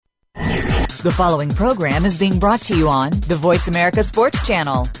The following program is being brought to you on the Voice America Sports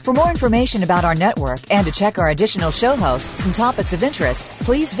Channel. For more information about our network and to check our additional show hosts and topics of interest,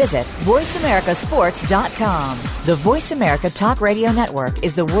 please visit voiceamericasports.com. The Voice America Talk Radio Network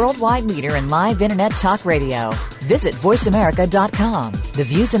is the worldwide leader in live Internet talk radio. Visit voiceamerica.com. The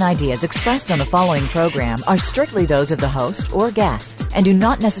views and ideas expressed on the following program are strictly those of the host or guests and do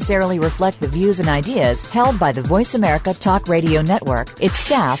not necessarily reflect the views and ideas held by the Voice America Talk Radio Network, its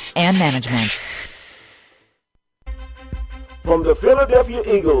staff, and management. From the Philadelphia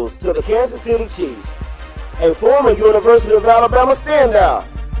Eagles to the Kansas City Chiefs, a former University of Alabama standout,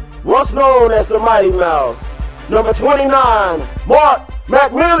 once known as the Mighty Mouse, number 29, Mark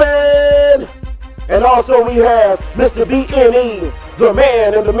McMillan. And also we have Mr. BNE, the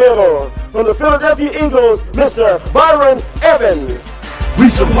man in the middle. From the Philadelphia Eagles, Mr. Byron Evans. We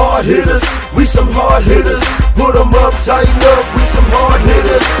some hard hitters, we some hard hitters. Put them up, tighten up, we some hard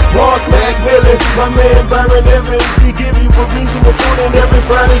hitters. Mark McMillan, my man Byron Evans. We give you a reason to tune in every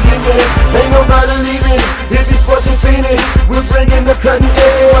Friday evening. Ain't nobody leaving, if he's pushing Phoenix, we're bringing the cutting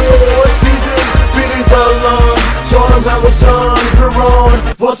edge. On the sports season, feelings are long. Show them how it's done, we're on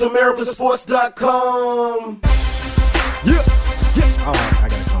VoiceAmericaSports.com. Yeah. All right, I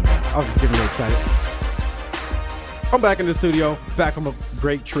gotta calm down. I was just getting really excited. I'm back in the studio, back from a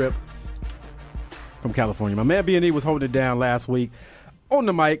great trip from California. My man B&E was holding it down last week. On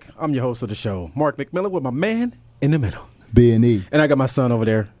the mic, I'm your host of the show, Mark McMillan, with my man in the middle, B&E. And I got my son over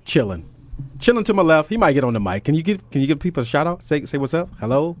there chilling to my left. He might get on the mic. Can you give people a shout out? Say what's up.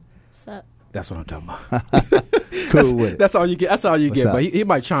 Hello. What's up? That's what I'm talking about. Cool with it. That's all you get. That's all you What's get. up? But he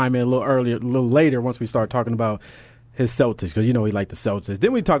might chime in a little earlier, a little later once we start talking about his Celtics, because you know he liked the Celtics.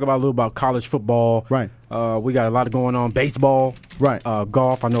 Then we talk about a little about college football. Right. We got a lot going on. Baseball. Right.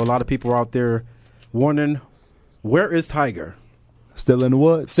 Golf. I know a lot of people are out there wondering, where is Tiger? Still in the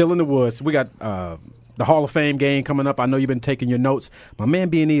woods. Still in the woods. We got the Hall of Fame game coming up. I know you've been taking your notes. My man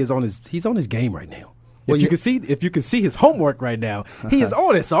B&E is on his game right now. Well, if you can see his homework right now, he is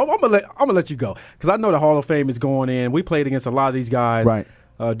on it. So I'm gonna let you go, because I know the Hall of Fame is going in. We played against a lot of these guys. Right.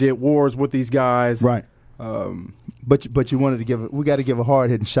 Did wars with these guys. Right. But you wanted to we got to give a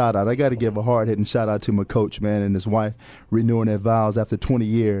hard-hitting shout-out. I got to give a hard-hitting shout-out to my coach, man, and his wife, renewing their vows after 20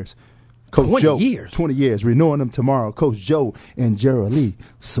 years. Coach 20 Joe, years? 20 years, renewing them tomorrow. Coach Joe and Gerald Lee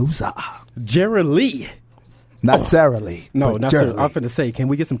Sousa. Gerald Lee. Not Sarah Lee. No, but not Gerald Sarah. I'm Lee. finna say, can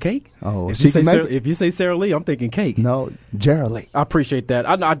we get some cake? Oh, if she you say can make Sarah, it. if you say Sarah Lee, I'm thinking cake. No, Gerald Lee. I appreciate that.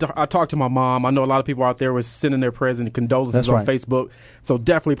 I talked to my mom. I know a lot of people out there was sending their prayers and condolences That's on right. Facebook. So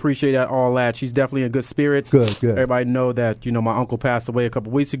definitely appreciate all that. She's definitely in good spirits. Good. Everybody know that, my uncle passed away a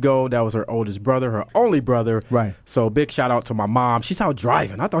couple weeks ago. That was her oldest brother, her only brother. Right. So big shout out to my mom. She's out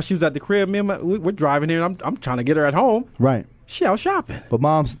driving. I thought she was at the crib. We're driving here, and I'm trying to get her at home. Right. She out shopping. But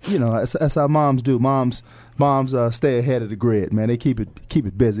moms, that's how moms do. Moms stay ahead of the grid, man. They keep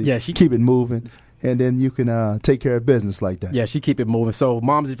it busy. Yeah, keep it moving, and then you can take care of business like that. Yeah, she keep it moving. So,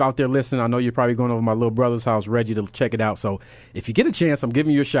 moms, if you're out there listening, I know you're probably going over to my little brother's house, Reggie, to check it out. So, if you get a chance, I'm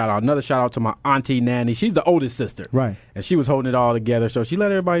giving you a shout-out. Another shout-out to my auntie, Nanny. She's the oldest sister. Right. And she was holding it all together. So, she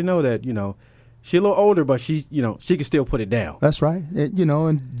let everybody know that, she's a little older, but she can still put it down. That's right.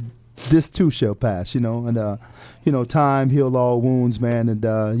 And this too shall pass, and time heal all wounds, man, and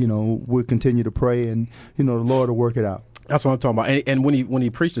we'll continue to pray, and the Lord will work it out. That's what I'm talking about. And when he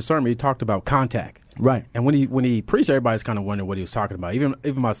preached the sermon, he talked about contact. Right. And when he preached, everybody's kind of wondering what he was talking about. Even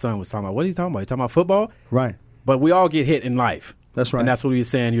my son was talking about, what are you talking about? You talking about football? Right. But we all get hit in life. That's right. And that's what he was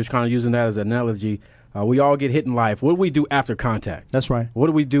saying. He was kind of using that as an analogy. We all get hit in life. What do we do after contact? That's right. What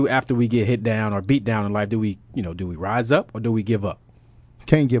do we do after we get hit down or beat down in life? Do we rise up or do we give up?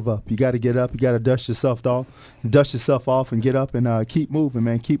 Can't give up. You got to get up. You got to dust yourself off and get up and keep moving,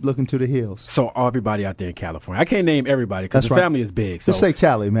 man. Keep looking to the hills. So everybody out there in California, I can't name everybody because the family is big. So. Just say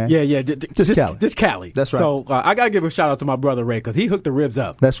Cali, man. Yeah. Just Cali. Just Cali. That's right. So I got to give a shout out to my brother Ray, because he hooked the ribs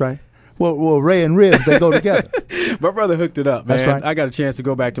up. That's right. Well, Ray and ribs, they go together. My brother hooked it up, man. That's right. I got a chance to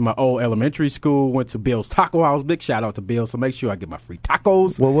go back to my old elementary school, went to Bill's Taco House. Big shout out to Bill. So make sure I get my free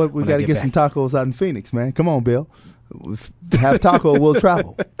tacos. Well, we got to get some tacos out in Phoenix, man. Come on, Bill. Have taco, we'll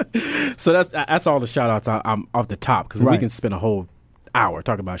travel. So that's all the shout outs I'm off the top, because Right. we can spend a whole hour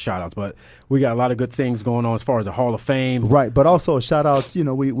talking about shout outs, but we got a lot of good things going on as far as the Hall of Fame. Right, but also a shout out,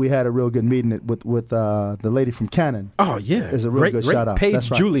 we had a real good meeting with the lady from Cannon. Oh, yeah. It's a real good shout out. Paige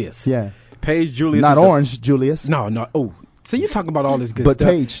That's right. Julius. Yeah. Paige Julius. Not Orange Julius. No. Oh, See, you're talking about all this good but stuff.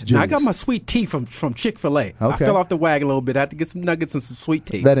 Paige Now, I got Julius. my sweet tea from Chick-fil-A. I Okay. fell off the wagon a little bit. I had to get some nuggets and some sweet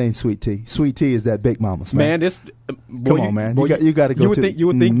tea. That ain't sweet tea. Sweet tea is that Big Mama's, man. Man, this boy, Come on, man. boy, You got to go. You would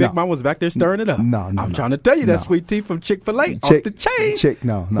think no. Big Mama was back there stirring it up. No, I'm trying to tell you that no. sweet tea from Chick-fil-A off Chick- the chain.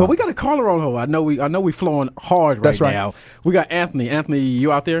 no. But we got a caller on hold. I know we flowing hard That's right. now. We got Anthony. Anthony,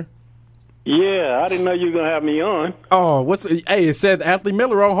 you out there? Yeah, I didn't know you were gonna have me on. Oh, it said Anthony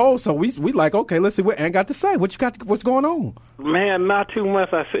Miller on hold, so we like, okay, let's see what Ant got to say. What's going on? Man, not too much.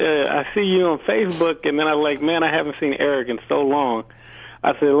 I see you on Facebook, and then I was like, man, I haven't seen Eric in so long.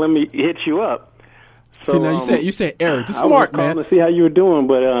 I said, let me hit you up. So, See, now you said Eric, the I smart was calling man. to see how you were doing,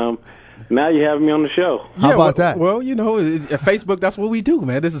 but now you have me on the show. How about that? Well, you know, at Facebook, that's what we do,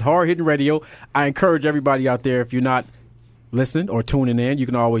 man. This is Hard Hitting Radio. I encourage everybody out there, if you're not listening or tuning in, you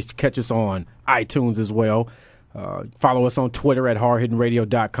can always catch us on iTunes as well. Follow us on Twitter at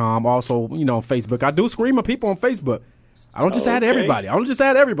hardhittingradio.com. Also, you know, on Facebook. I do scream at people on Facebook. I don't just add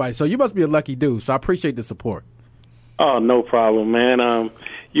everybody. So you must be a lucky dude. So I appreciate the support. Oh, no problem, man.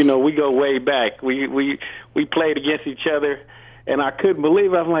 You know, we go way back. We played against each other, and I couldn't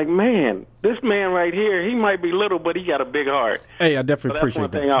believe it. I'm like, man, this man right here, he might be little, but he got a big heart. Hey, I definitely So that's appreciate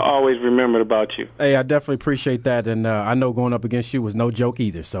one that. thing I always remembered about you. Hey, I definitely appreciate that, and I know going up against you was no joke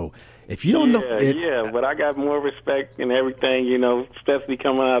either. So if you don't know, Yeah, but I got more respect and everything, you know, especially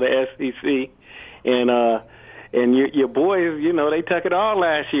coming out of SEC, and your boys, you know, they took it all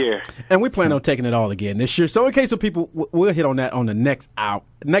last year. and we plan on taking it all again this year. So in case of people, we'll hit on that on the next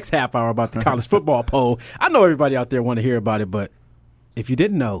half hour about the college football poll. I know everybody out there want to hear about it, but if you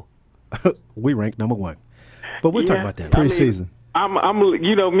didn't know, we ranked number 1. But we'll talk about that. Preseason. I'm,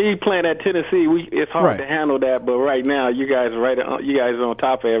 you know, me playing at Tennessee. It's hard Right. to handle that, but right now, you guys are on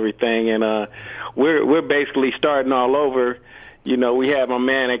top of everything, and we're basically starting all over. You know, we had my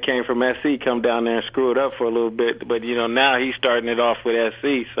man that came from SC come down there and screw it up for a little bit, but you know now he's starting it off with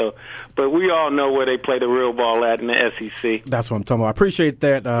SC. So, but we all know where they play the real ball at in the SEC. That's what I'm talking about. I appreciate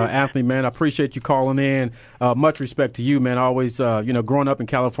that, Anthony, man. I appreciate you calling in. Much respect to you, man. Always, you know, growing up in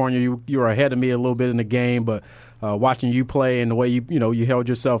California, you were ahead of me a little bit in the game, but watching you play and the way you held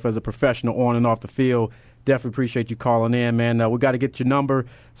yourself as a professional on and off the field, definitely appreciate you calling in, man. We got to get your number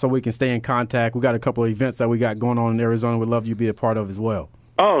so we can stay in contact. We got a couple of events that we got going on in Arizona. We'd love you to be a part of as well.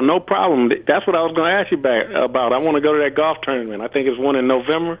 Oh, no problem. That's what I was going to ask you about. I want to go to that golf tournament. I think it's one in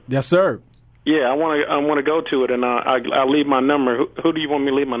November. Yes, sir. Yeah, I want to go to it, and I'll leave my number. Who do you want me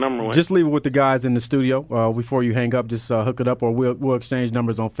to leave my number with? Just leave it with the guys in the studio before you hang up. Just hook it up, or we'll exchange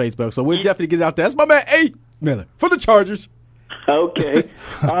numbers on Facebook. So we'll definitely get out there. That's my man, 8 Miller for the Chargers. Okay.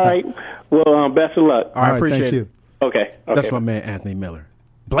 All right. Well, best of luck. All right, appreciate thank it. you. Okay. That's my man, Anthony Miller.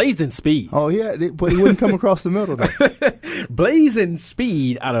 Blazing speed. Oh, yeah, but he wouldn't come across the middle, though. Blazing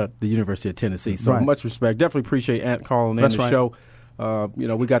speed out of the University of Tennessee. So Right. much respect. Definitely appreciate Ant calling in That's the right. show. You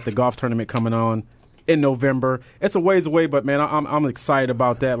know, we got the golf tournament coming on in November. It's a ways away, but, man, I'm excited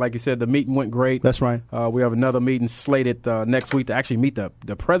about that. Like you said, the meeting went great. That's right. We have another meeting slated next week to actually meet the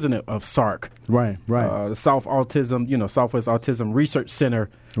president of SARC. Right. The Southwest Autism Research Center.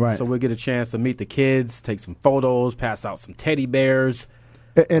 Right. So we'll get a chance to meet the kids, take some photos, pass out some teddy bears.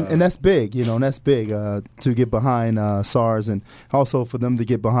 And that's big, you know, and that's big to get behind SARS, and also for them to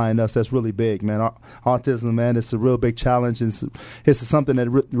get behind us. That's really big, man. Autism, man, it's a real big challenge. It's something that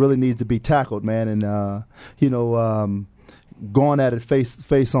really needs to be tackled, man. And you know, going at it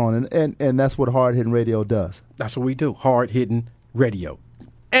face on, and that's what Hard Hitting Radio does. That's what we do. Hard Hitting Radio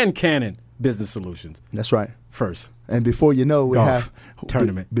and Canon Business Solutions. That's right. First. And before you know, we Golf have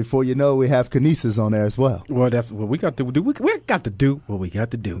tournament. Before you know, we have Kinesis on there as well. Well, that's what we got to do. We got to do what we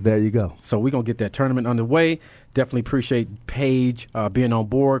got to do. There you go. So we're going to get that tournament underway. Definitely appreciate Paige being on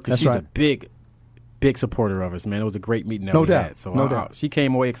board because That's she's right. a big supporter of us, man. It was a great meeting that No we doubt. had. So No doubt. She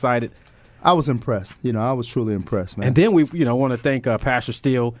came away excited. I was impressed. You know, I was truly impressed, man. And then we, want to thank Pastor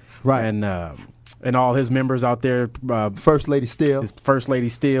Steele Right. and all his members out there. First Lady Steele. His First Lady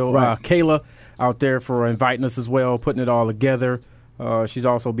Steele, Right. Kayla out there for inviting us as well, putting it all together. She's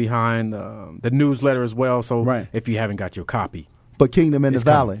also behind the newsletter as well. So Right. if you haven't got your copy, But Kingdom in the It's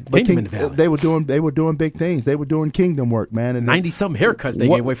Valley. coming. But Kingdom in the Valley. They were doing big things. They were doing kingdom work, man. And 90-something haircuts they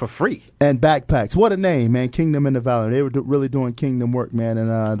What- gave away for free. and backpacks. What a name, man! Kingdom in the Valley. They were really doing kingdom work, man.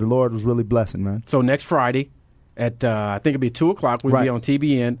 And the Lord was really blessing, man. So next Friday at I think it'll be 2:00. We'll Right. be on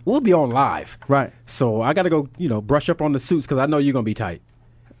TBN. We'll be on live. Right. So I got to go, brush up on the suits because I know you're gonna be tight.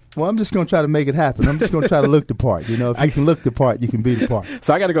 Well, I'm just gonna try to make it happen. I'm just gonna try to look the part. You know, if you can look the part, you can be the part.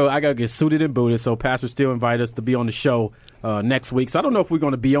 So I got to go. I got to get suited and booted. So Pastor Steele invited us to be on the show next week. So I don't know if we're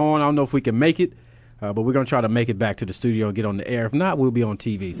going to be on. I don't know if we can make it, but we're going to try to make it back to the studio and get on the air. If not, we'll be on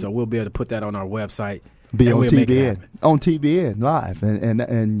TV. So we'll be able to put that on our website be And on we'll make it TBN, happen. on TBN live,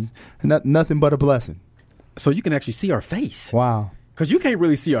 and nothing but a blessing. So you can actually see our face. Wow. Because you can't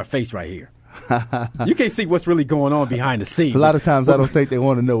really see our face right here. You can't see what's really going on behind the scenes. A lot of times I don't think they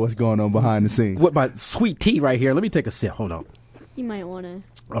want to know what's going on behind the scenes. With my sweet tea right here. Let me take a sip. Hold on. You might want to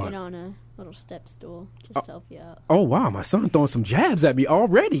get on a little step stool just to help you out. Oh, wow. My son throwing some jabs at me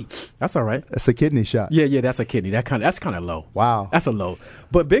already. That's all right. That's a kidney shot. Yeah, that's a kidney. That's kind of low. Wow. That's a low.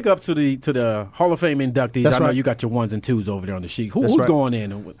 But big up to the Hall of Fame inductees. That's I know right. you got your ones and twos over there on the sheet. That's Who's right. going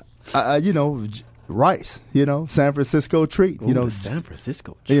in? Rice, San Francisco treat, The San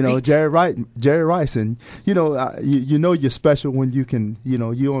Francisco treat. Jerry Rice, and you're special when you can,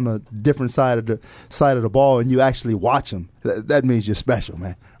 you're on a different side of the ball and you actually watch him. That means you're special,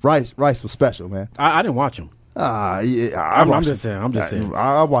 man. Rice was special, man. I didn't watch him. I'm just saying.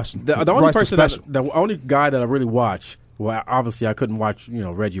 I watched him. The only Rice was person, special. the only guy that I really watched. Well, obviously I couldn't watch,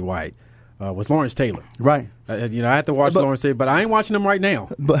 Reggie White. Was Lawrence Taylor. Right. I had to watch Lawrence Taylor, but I ain't watching him right now.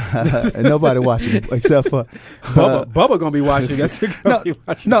 But nobody watching him except for Bubba gonna be watching.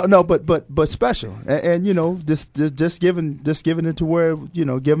 But special, and just giving it to where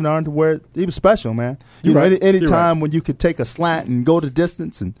giving on to where he was special, man. Any time when you could take a slant and go the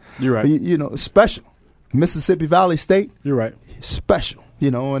distance, and you're right. Special. Mississippi Valley State. You're right. Special.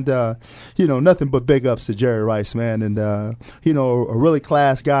 Nothing but big ups to Jerry Rice, man, and a really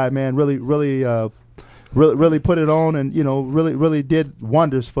class guy, man. Really put it on, and really did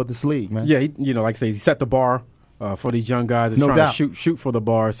wonders for this league, man. Yeah, like I say, he set the bar for these young guys that's trying to shoot for the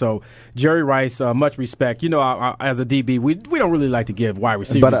bar. So Jerry Rice, much respect. As a DB, we don't really like to give wide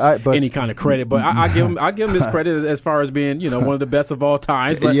receivers any kind of credit, but I give him his credit as far as being one of the best of all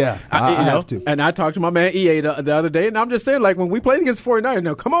times. But I have to. And I talked to my man EA the other day, and I'm just saying, like, when we played against 49ers,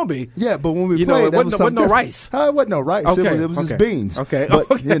 now come on, B. Yeah, but when we played, it wasn't no rice. It wasn't no rice. Okay, it was his beans. Okay, but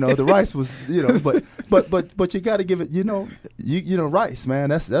the rice was but you got to give it rice, man.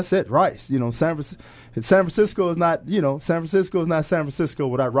 That's it, rice. San Francisco is not San Francisco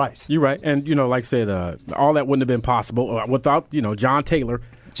without Rice. You're right, and like I said, all that wouldn't have been possible without John Taylor,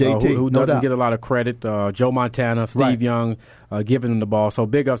 JT, who no doesn't doubt. get a lot of credit. Joe Montana, Steve Right. Young, giving him the ball. So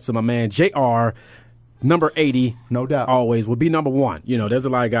big ups to my man JR, number 80. No doubt, always will be number one. There's a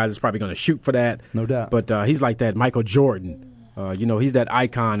lot of guys that's probably going to shoot for that. No doubt, but he's like that Michael Jordan. He's that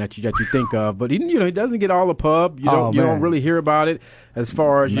icon that you think of, but he doesn't get all the pub. You don't really hear about it. As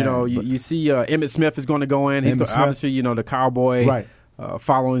far as you see, Emmitt Smith is going to go in. He's obviously the Cowboy right.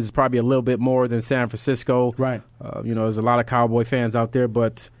 Following is probably a little bit more than San Francisco. Right. There's a lot of Cowboy fans out there,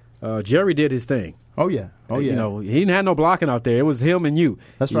 but Jerry did his thing. Oh yeah. He didn't have no blocking out there. It was him and you.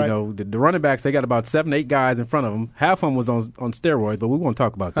 That's right. The running backs, they got about 7, 8 guys in front of them. Half of them was on steroids, but we won't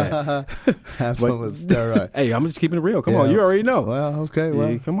talk about that. Half of them was steroids. Hey, I'm just keeping it real. Come on, you already know. Well, okay.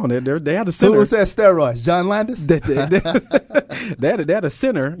 Well, yeah, come on. They had a center. Who was that steroids? John Landis. they had a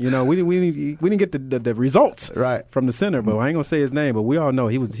center. We didn't get the results right from the center, but I ain't gonna say his name. But we all know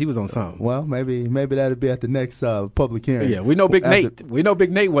he was on something. Well, maybe that'll be at the next public hearing. Yeah, we know Big Nate. We know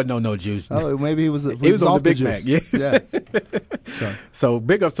Big Nate wasn't on no juice. Oh, maybe he was on the Big Mac. Yeah. So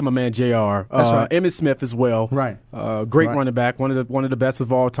big ups to my man JR. That's right. Emmitt Smith as well. Right. Great running back. One of the best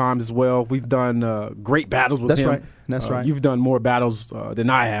of all time as well. We've done great battles with him. That's right. You've done more battles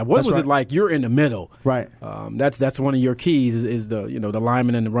than I have. What was it like? You're in the middle. Right. That's one of your keys is the the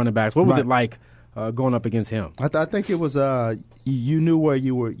linemen and the running backs. What was it like going up against him? I think it was you knew where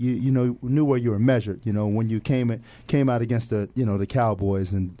you were knew where you were measured. When you came out against the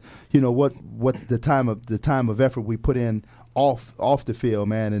Cowboys, and what the time of effort we put in off the field,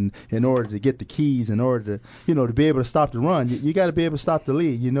 man, and in order to get the keys, in order to to be able to stop the run, you got to be able to stop the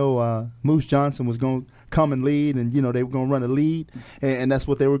lead. Moose Johnson was going to come and lead, and they were going to run a lead, and that's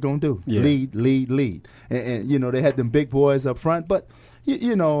what they were going to do. Yeah. Lead, and they had them big boys up front, but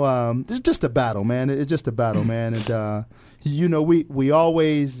it's just a battle, man. It's just a battle, man, and we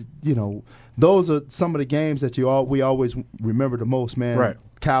always those are some of the games that we always remember the most, man. Right.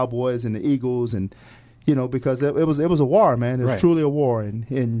 Cowboys and the Eagles, and because it was a war, man. It was truly a war, and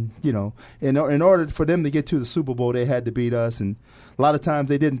in order for them to get to the Super Bowl, they had to beat us, and a lot of times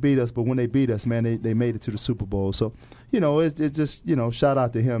they didn't beat us, but when they beat us, man, they made it to the Super Bowl. So it's just shout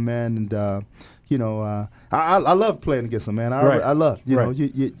out to him, man, and I love playing against him, man. I love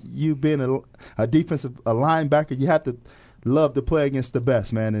you being a defensive linebacker, you have to love to play against the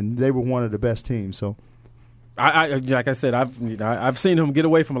best, man, and they were one of the best teams. So I like I said, I've seen him get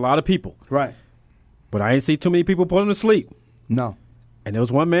away from a lot of people. Right. But I ain't see too many people put him to sleep. No. And there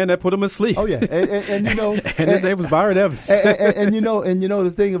was one man that put him to sleep. Oh yeah, and and his name was Byron Evans. and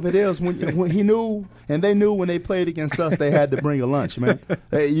the thing of it is when he knew, and they knew when they played against us, they had to bring a lunch, man.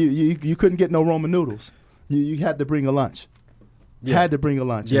 You couldn't get no Roman noodles. You had to bring a lunch. Yeah. Had to bring a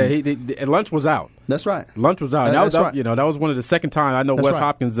lunch. Yeah, lunch was out. That's right. Lunch was out. That's right. That was one of the second time I know That's Wes right.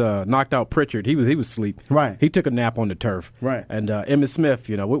 Hopkins knocked out Pritchard. He was asleep. Right. He took a nap on the turf. Right. And Emmitt Smith,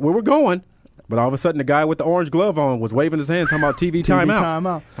 we were going, but all of a sudden the guy with the orange glove on was waving his hand, talking about TV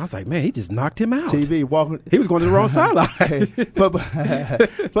timeout. I was like, man, he just knocked him out. TV walking. He was going to the wrong sideline. but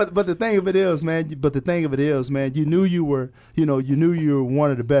the thing of it is, man. You knew you were one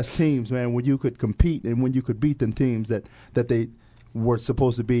of the best teams, man. When you could compete and when you could beat them teams that they were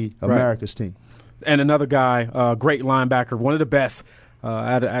supposed to be America's team. And another guy, great linebacker, one of the best.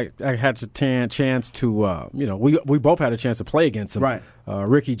 I had a chance to, we both had a chance to play against him. Right.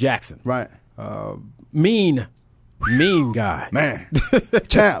 Ricky Jackson. Right. Mean guy. Man.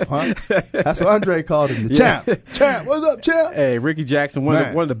 Champ, huh? That's what Andre called him, the champ. Champ, what's up, champ? Hey, Ricky Jackson, one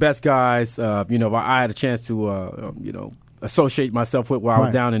of the best guys, I had a chance to, associate myself with while I was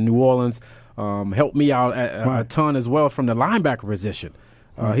down in New Orleans. Helped me out a ton as well from the linebacker position.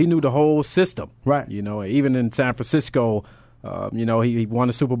 He knew the whole system. Right. Even in San Francisco, he won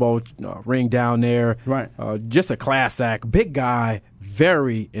a Super Bowl ring down there. Right. Just a class act. Big guy,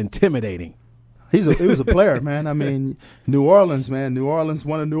 very intimidating. He was a player, man. I mean, New Orleans, man. New Orleans,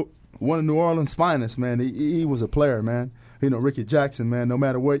 one of New Orleans' finest, man. He was a player, man. Ricky Jackson, man. No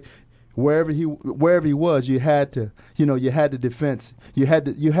matter wherever he was, you had to defense. You had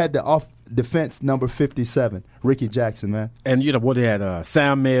the off defense number 57, Ricky Jackson, man. And what they had,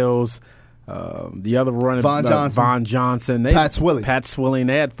 Sam Mills, the other runner, Von Johnson, Pat Swilling.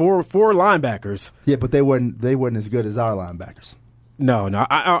 They had four linebackers. Yeah, but they weren't as good as our linebackers. No,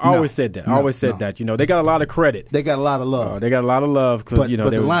 I always said that. I always said that. They got a lot of credit. They got a lot of love. They got a lot of love because but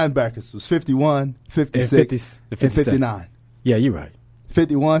the linebackers was 51, 56, and 59. Yeah, you're right.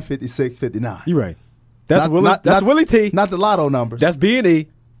 51, 56, 59. You're right. That's Willie T. Not the lotto numbers. That's B&E.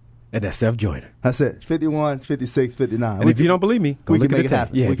 And that's Seth Joyner. That's it. 51, 56, 59. And if you don't believe me, go look at the tape.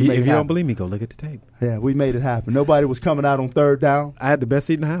 Happen. Yeah, if you don't believe me, go look at the tape. Yeah, we made it happen. Nobody was coming out on third down. I had the best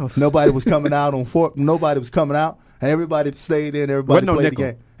seat in the house. Nobody was coming out on fourth. Nobody was coming out. Everybody stayed in. Everybody played the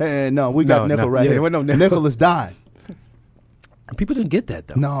game. Hey, no, we got nickel right here. There wasn't no nickel. Nickel is dying. People didn't get that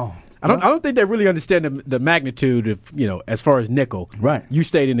though. No. I don't think they really understand the magnitude of as far as nickel. Right. You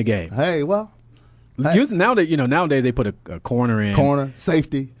stayed in the game. Hey, well. Nowadays they put a corner in. Corner,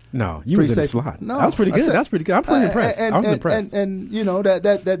 safety. No, you was in the slot. No, that was pretty good. That was pretty good. I'm pretty impressed. I was impressed. And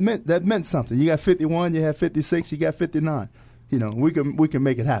that meant something. You got 51, you have 56, you got 59. We can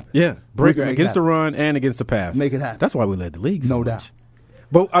make it happen. Yeah, breaker against the run and against the pass. Make it happen. That's why we led the league. So no doubt.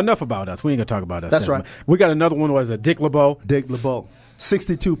 But enough about us. We ain't gonna talk about us. That's right. We got another one. Was Dick LeBeau?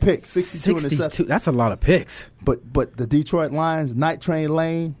 62 picks, 62 interceptions. That's a lot of picks. But the Detroit Lions, Night Train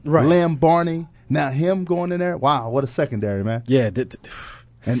Lane, right. Lim Barney, now him going in there. Wow, what a secondary, man. Yeah,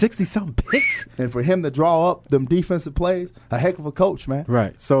 60-something picks. And for him to draw up them defensive plays, a heck of a coach, man.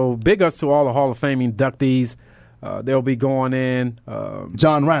 Right. So big ups to all the Hall of Fame inductees. They'll be going in.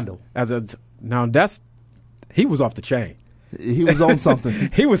 John Randall. He was off the chain. He was on something.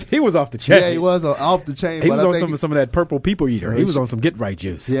 he was off the chain. Yeah, he was off the chain. He was on some of that purple people eater. He was on some get right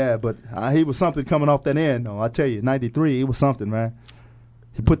juice. Yeah, but he was something coming off that end. I tell you, 93, he was something, man.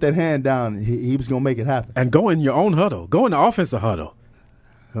 He put that hand down. He was going to make it happen. And go in your own huddle. Go in the offensive huddle.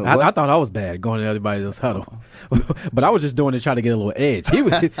 I thought I was bad going to everybody else's huddle, but I was just doing it trying to get a little edge. He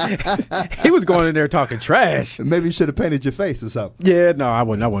was going in there talking trash. Maybe you should have painted your face or something. Yeah, no, I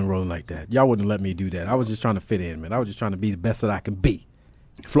wasn't rolling like that. Y'all wouldn't let me do that. I was just trying to fit in, man. I was just trying to be the best that I can be.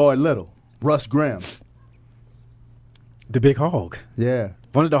 Floyd Little, Russ Graham, the big hog. Yeah.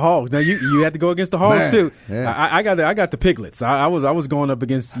 One of the hogs. Now you had to go against the hogs too. Yeah. I got the piglets. I was going up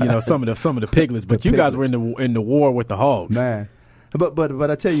against some of the piglets, but you guys were in the war with the hogs. Man. But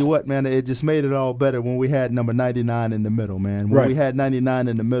I tell you what, man, it just made it all better when we had number 99 in the middle, man. When we had 99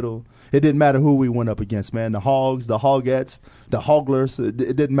 in the middle, it didn't matter who we went up against, man. The Hogs, the Hogettes, the Hoglers,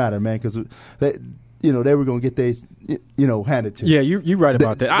 it didn't matter, man, because they were going to get they, handed to. Yeah, you're right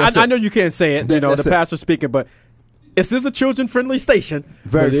about that. I know you can't say it, the pastor speaking, but this is a children-friendly station.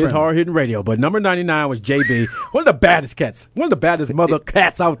 It is hard-hitting radio. But number 99 was JB, one of the baddest cats, one of the baddest mother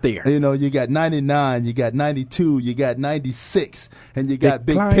cats out there. You got 99, you got 92, you got 96, and you got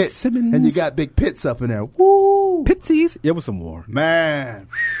Big Pitts, Simmons. and you got Big Pitts up in there. Woo! Pitsies. It was some war. Man.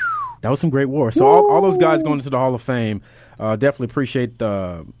 That was some great war. So all those guys going into the Hall of Fame, definitely appreciate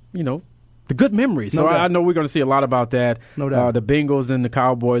the good memories. So I know we're going to see a lot about that. No doubt. The Bengals and the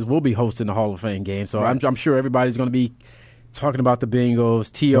Cowboys will be hosting the Hall of Fame game. So I'm sure everybody's going to be talking about the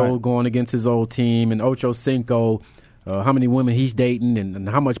Bengals, T.O. going against his old team, and Ocho Cinco, how many women he's dating and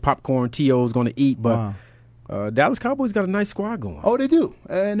how much popcorn T.O. is going to eat. But Dallas Cowboys got a nice squad going. Oh, they do,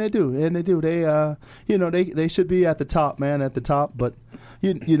 and they do. They should be at the top, man, at the top. But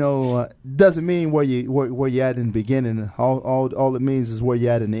doesn't mean where you at in the beginning. All it means is where you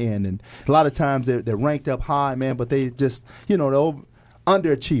at in the end. And a lot of times they're ranked up high, man, but they just they're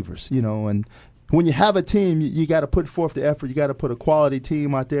underachievers. And when you have a team, you got to put forth the effort. You got to put a quality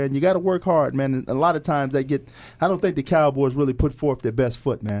team out there, and you got to work hard, man. And a lot of times I don't think the Cowboys really put forth their best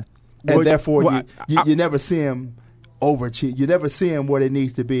foot, man. And therefore, you never see them overachieve. You never see them where they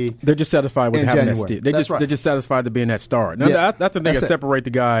need to be. They're just satisfied with having that steal. They're just satisfied to be in that star. Now, that's the thing that separate the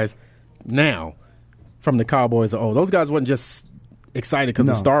guys now from the Cowboys of old. Those guys wasn't just excited because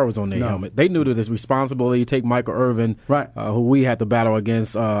the star was on their helmet. They knew that it's responsibility. Take Michael Irvin, who we had to battle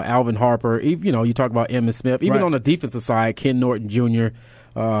against, Alvin Harper. You talk about Emmitt Smith. Even on the defensive side, Ken Norton Jr.,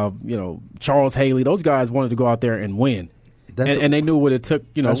 Charles Haley. Those guys wanted to go out there and win. And they knew what it took,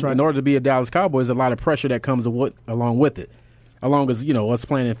 in order to be a Dallas Cowboys, a lot of pressure that comes along with it. Along as, us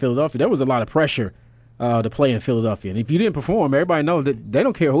playing in Philadelphia, there was a lot of pressure to play in Philadelphia. And if you didn't perform, everybody knows that they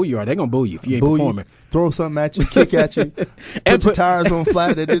don't care who you are. They're going to boo you if you ain't performing. Throw something at you, kick at you, put your tires on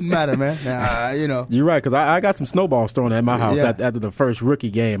flat. It didn't matter, man. You're right, because I got some snowballs thrown at my house after the first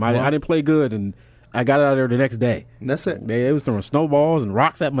rookie game. I didn't play good, and I got out of there the next day. That's it. They was throwing snowballs and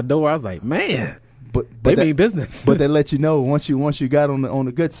rocks at my door. I was like, man. But they mean business. But they let you know once you got on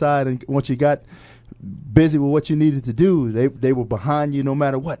the good side, and once you got busy with what you needed to do, they were behind you no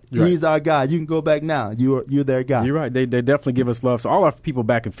matter what. Right. He's our guy. You can go back now. You're their guy. You're right. They definitely give us love. So all our people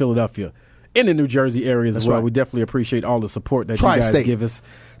back in Philadelphia, in the New Jersey areas as well, we definitely appreciate all the support that you guys give us.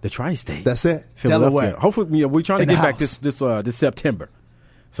 The Tri-State. That's it. Philadelphia. Delaware. Hopefully, we're trying to get back this September.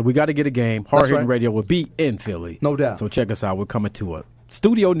 So we got to get a game. Hard Hitting Radio will be in Philly. No doubt. So check us out. We're coming to a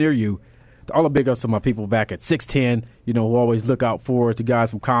studio near you. All the big ups to my people back at 610, who always look out for the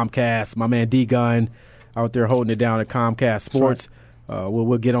guys from Comcast. My man D-Gun out there holding it down at Comcast Sports.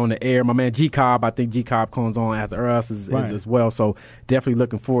 We'll get on the air. My man G-Cobb, I think G-Cobb comes on after us as well. So definitely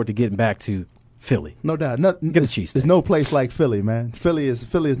looking forward to getting back to Philly. No doubt. Get a cheese. There's no place like Philly, man. Philly is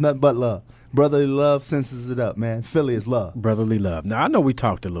nothing but love. Brotherly love senses it up, man. Philly is love. Brotherly love. Now, I know we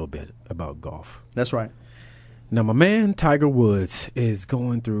talked a little bit about golf. That's right. Now, my man Tiger Woods is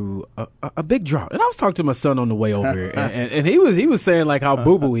going through a big drought. And I was talking to my son on the way over here, and he was saying, like, how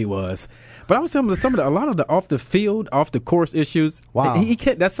boo-boo he was. But I was telling him a lot of the off-the-field, off-the-course issues, he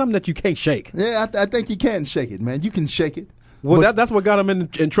can't. That's something that you can't shake. Yeah, I think you can shake it, man. You can shake it. Well, that's what got him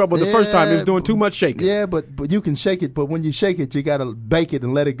in trouble the first time. He was doing too much shaking. Yeah, but you can shake it. But when you shake it, you got to bake it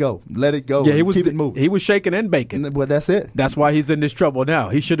and let it go. Let it go. Yeah, keep it moving. He was shaking and baking. Well, that's it. That's why he's in this trouble now.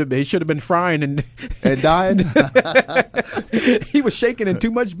 He should have been frying and dying. He was shaking and too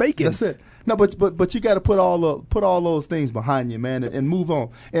much baking. That's it. No, but you got to put all those things behind you, man, and move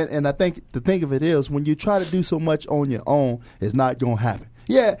on. And I think the thing of it is, when you try to do so much on your own, it's not going to happen.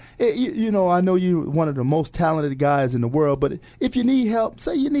 Yeah, I know you're one of the most talented guys in the world, but if you need help,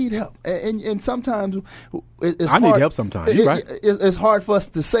 say you need help. And sometimes it's hard. I need help sometimes. Right. It's hard for us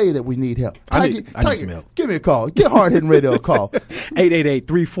to say that we need help. I need some help. Give me a call. Get Hard Hitting Radio a call.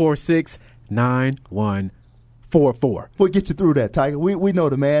 888-346-9144. We'll get you through that, Tiger. We know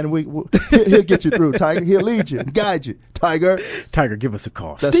the man. He'll get you through, Tiger. He'll lead you and guide you, Tiger. Tiger, give us a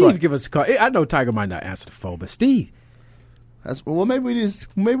call. That's Steve, right. Give us a call. I know Tiger might not answer the phone, but Steve. Maybe we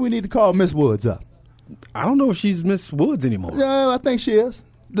need to call Miss Woods up. I don't know if she's Miss Woods anymore. No, I think she is.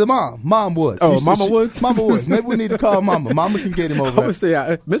 The Mom Woods. Oh, Mama Woods? Mama Woods. Maybe we need to call Mama. Mama can get him over there. I would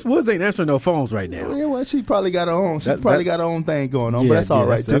say Miss Woods ain't answering no phones right now. Yeah, well, she probably got her own. Got her own thing going on, but that's all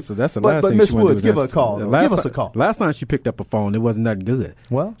right, too. That's the last thing. But Miss Woods, give her a call. Give us a call. Last time she picked up a phone, it wasn't nothing good.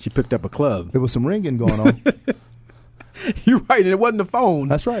 Well, she picked up a club. There was some ringing going on. You're right, and it wasn't the phone.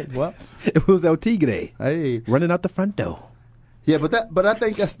 That's right. Well, it was El Tigre. Hey, running out the front door. Yeah, but I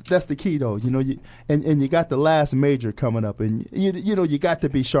think that's the key though. And you got the last major coming up, and you got to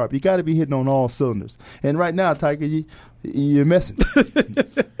be sharp. You got to be hitting on all cylinders. And right now, Tiger, you're missing.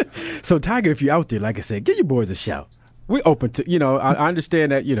 So Tiger, if you're out there, like I said, give your boys a shout. We're open to I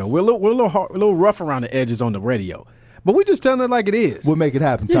understand that we're a little rough around the edges on the radio. But we just telling it like it is. We'll make it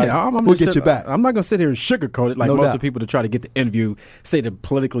happen, Tiger. Yeah, we'll get you back. I'm not going to sit here and sugarcoat it like most of the people to try to get the interview, say the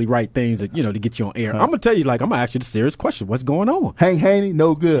politically right things that, to get you on air. I'm going to tell you, I'm going to ask you the serious question. What's going on? Hank Haney,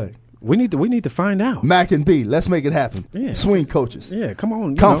 no good. We need to find out. Mac and B, let's make it happen. Yeah. Swing coaches. Yeah, come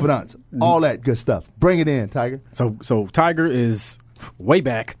on. Confidants. All that good stuff. Bring it in, Tiger. So Tiger is way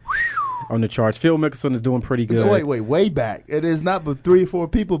back on the charts. Phil Mickelson is doing pretty good. Wait, way back. It is not but 3 or 4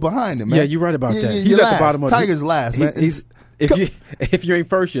 people behind him, man. Yeah, you're right about that. He's at the bottom of Tiger's last, man. If you ain't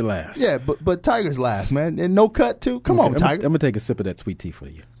first, you're last. Yeah, but Tiger's last, man. And no cut, too. Come on, Tiger. I'm going to take a sip of that sweet tea for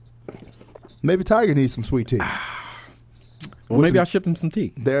you. Maybe Tiger needs some sweet tea. Well, maybe I'll ship him some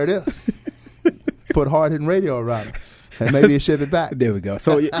tea. There it is. Put Hard Hittin' Radio around it, and maybe you ship it back. There we go.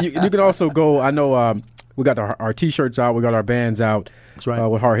 So you can also go. I know we got our T-shirts out. We got our bands out. That's right.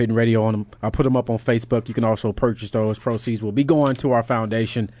 With Hard Hittin' Radio on them. I'll put them up on Facebook. You can also purchase those. Proceeds will be going to our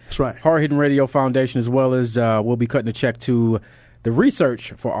foundation. That's right. Hard Hittin' Radio Foundation, as well as we'll be cutting a check to the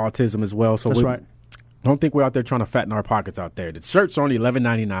research for autism as well. So that's right. Don't think we're out there trying to fatten our pockets out there. The shirts are only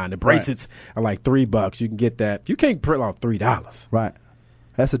 $11.99. The bracelets are like $3. You can get that. You can't pull out $3. Right.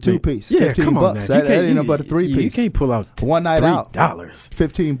 That's a 2-piece. Yeah, come on, $15. man. That ain't no but a 3-piece. You can't pull out one night out.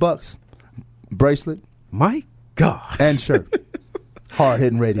 $15. Bracelet. My God. And shirt. Hard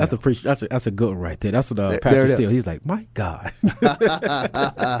Hittin' Radio. That's a good one right there. That's what Pastor Steele. He's like, my God.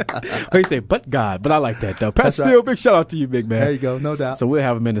 He said, but God. But I like that though. Pastor Steele, big shout out to you, big man. There you go, no doubt. So we'll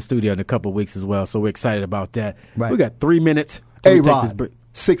have him in the studio in a couple of weeks as well. So we're excited about that. Right. We got 3 minutes. A-Rod,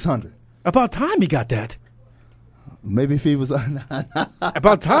 600. About time he got that. Maybe if he was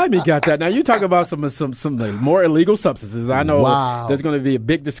about time he got that. Now you talk about some like more illegal substances. I know there's going to be a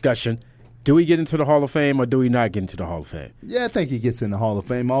big discussion. Do we get into the Hall of Fame or do we not get into the Hall of Fame? Yeah, I think he gets in the Hall of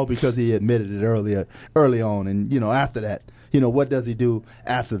Fame, all because he admitted it early on. And, after that, what does he do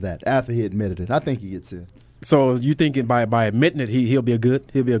after that, after he admitted it? I think he gets in. So you thinking by admitting it, he'll be a good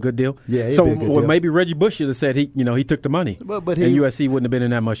deal? Yeah, he'll be a good deal. Maybe Reggie Bush should have said he took the money, but and USC wouldn't have been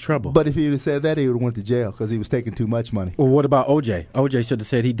in that much trouble. But if he would have said that, he would have went to jail because he was taking too much money. Well, what about OJ? OJ should have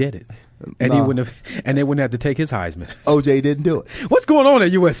said he did it, and he wouldn't have, and they wouldn't have to take his Heisman. OJ didn't do it. What's going on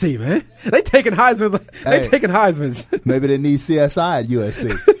at USC, man? They taking Heisman. They taking Heismans. Maybe they need CSI at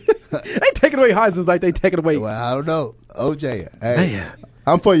USC. They taking away Heismans like they taking away. Well, I don't know. OJ, hey. Man.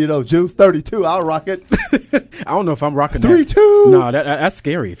 I'm for you though, Juice. 32, I'll rock it. I don't know if I'm rocking 3-2. No, that's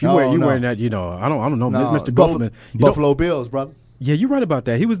scary. If wearing that, I don't know, Mr. Goldman. Buffalo Bills, brother. Yeah, you're right about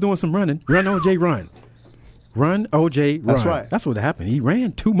that. He was doing some running. Run, OJ, run. Run, OJ, run. That's right. That's what happened. He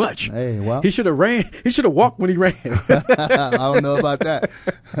ran too much. Hey, well. He should have ran. He should have walked when he ran. I don't know about that.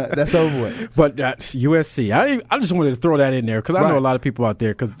 That's over with. But USC, I just wanted to throw that in there because I know a lot of people out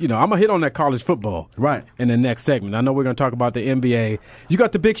there because, I'm going to hit on that college football in the next segment. I know we're going to talk about the NBA. You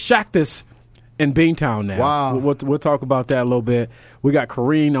got the big Shactus in Beantown now. Wow. We'll talk about that a little bit. We got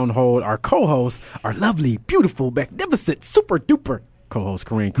Kareen on hold, our co-host, our lovely, beautiful, magnificent, super-duper co-host,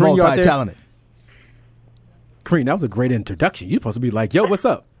 Kareen. Multi-talented. Kareen, that was a great introduction. You're supposed to be like, yo, what's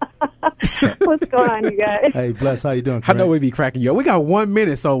up? What's going on, you guys? Hey, bless. How you doing, Kareen? I know we be cracking you up. We got 1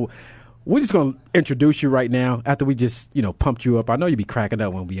 minute, so we're just going to introduce you right now after we just, pumped you up. I know you be cracking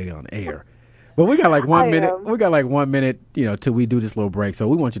up when we are on air. But we got like 1 minute. We got like 1 minute, till we do this little break. So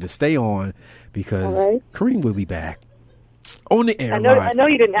we want you to stay on because Kareen will be back on the air. I know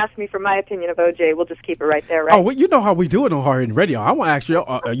you didn't ask me for my opinion of OJ. We'll just keep it right there, right? Oh, well, you know how we do it on Hard Hittin' Radio. I want to ask you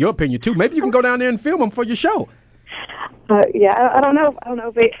your opinion too. Maybe you can go down there and film him for your show. Yeah, I don't know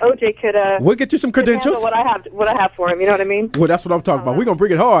if OJ could. We'll get you some credentials. What I have for him, you know what I mean? Well, that's what I'm talking about. We're gonna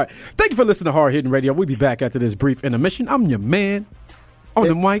bring it hard. Thank you for listening to Hard Hittin' Radio. We'll be back after this brief intermission. I'm your man on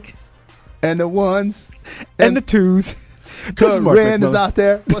the mic, and the ones, and the twos. Corinne is out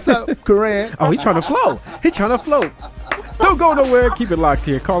there. What's up, Corinne? Oh, he's trying to flow. He's trying to float. Don't go nowhere. Keep it locked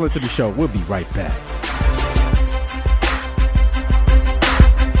here. Call into the show. We'll be right back.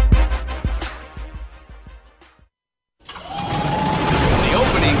 The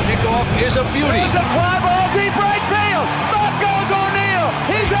opening kickoff is a beauty. It's a fly ball deep right field. Back goes O'Neal.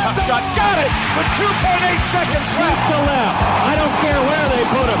 He's at the shot. Got it with 2.8 seconds left to left. I don't care where they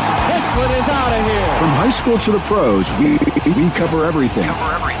put him. This one is out of here. From high school to the pros, we cover everything.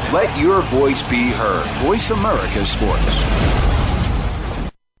 Let your voice be heard. Voice America Sports.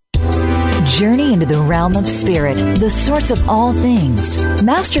 Journey into the realm of spirit, the source of all things.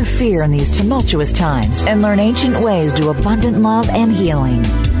 Master fear in these tumultuous times and learn ancient ways to abundant love and healing.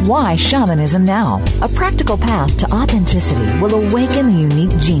 Why Shamanism Now? A practical path to authenticity will awaken the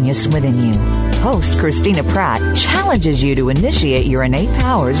unique genius within you. Host Christina Pratt challenges you to initiate your innate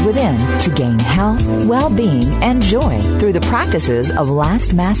powers within to gain health, well-being, and joy through the practices of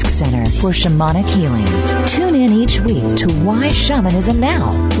Last Mask Center for Shamanic Healing. Tune in each week to Why Shamanism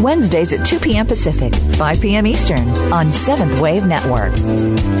Now? Wednesdays at 2 p.m. Pacific, 5 p.m. Eastern on Seventh Wave Network.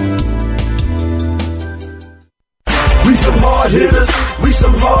 We some hard hard hitters. We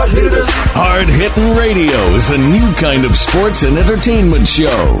some hard hitters. Hard Hittin' Radio is a new kind of sports and entertainment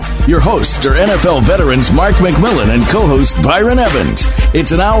show. Your hosts are NFL veterans Mark McMillan and co-host Byron Evans.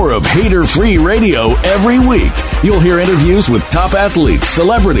 It's an hour of hater-free radio every week. You'll hear interviews with top athletes,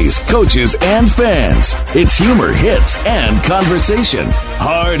 celebrities, coaches, and fans. It's humor, hits, and conversation.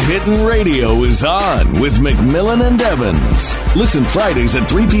 Hard Hittin' Radio is on with McMillan and Evans. Listen Fridays at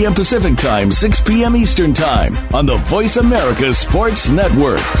 3 p.m. Pacific Time, 6 p.m. Eastern Time on the Voice America Sports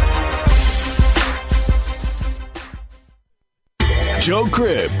Network. Joe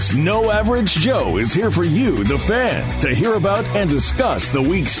Cribbs, No Average Joe, is here for you, the fan, to hear about and discuss the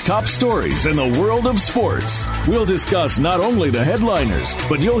week's top stories in the world of sports. We'll discuss not only the headliners,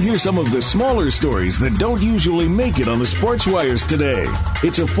 but you'll hear some of the smaller stories that don't usually make it on the sports wires today.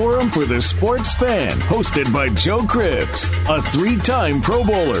 It's a forum for the sports fan, hosted by Joe Cribbs, a 3-time Pro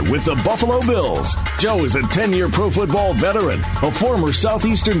Bowler with the Buffalo Bills. Joe is a 10-year pro football veteran, a former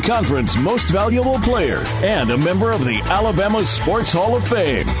Southeastern Conference Most Valuable Player, and a member of the Alabama Sports Hall of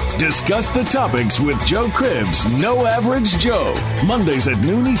Fame. Discuss the topics with Joe Cribbs, No Average Joe. Mondays at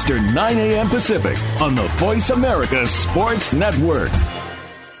noon Eastern, 9 a.m. Pacific on the Voice America Sports Network.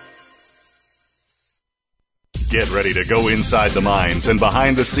 Get ready to go inside the minds and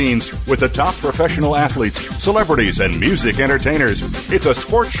behind the scenes with the top professional athletes, celebrities, and music entertainers. It's a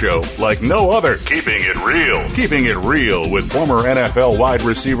sports show like no other. Keeping it real. Keeping it real with former NFL wide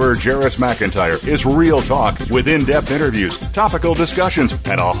receiver Jarris McIntyre is real talk with in-depth interviews, topical discussions,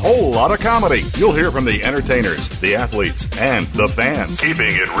 and a whole lot of comedy. You'll hear from the entertainers, the athletes, and the fans.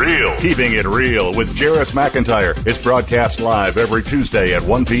 Keeping it real. Keeping it real with Jarris McIntyre is broadcast live every Tuesday at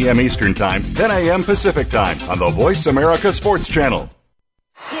 1 p.m. Eastern Time, 10 a.m. Pacific Time on the Voice America Sports Channel.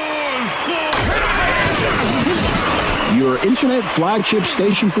 Your internet flagship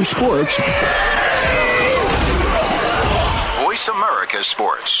station for sports. Voice America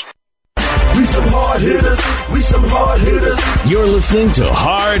Sports. We some hard hitters. We some hard hitters. You're listening to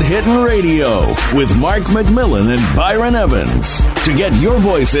Hard Hittin' Radio with Mark McMillan and Byron Evans. To get your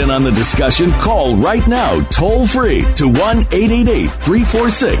voice in on the discussion, call right now, toll free to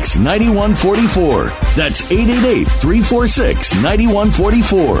 1-888-346-9144. That's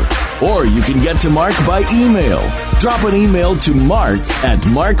 888-346-9144. Or you can get to Mark by email. Drop an email to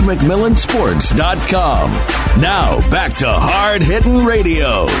mark@markmcmillansports.com. Now, back to Hard Hittin'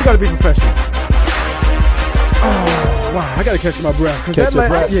 Radio. You gotta be professional. Oh, wow, I gotta catch my breath. Catch your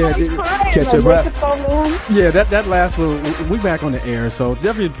breath. Catch your breath. Yeah, that last little, we back on the air, so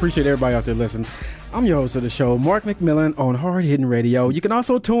definitely appreciate everybody out there listening. I'm your host of the show, Mark McMillan on Hard Hittin' Radio. You can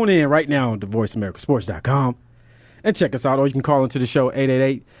also tune in right now to VoiceAmericaSports.com and check us out, or you can call into the show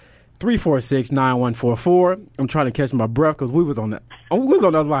 888-346-9144. I'm trying to catch my breath because we was on the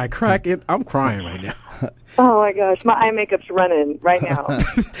other line cracking. I'm crying right now. Oh my gosh, my eye makeup's running right now.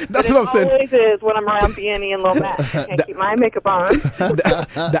 That's what I'm saying. It always is when I'm around BNE and Lil Matt. I can't keep my eye makeup on.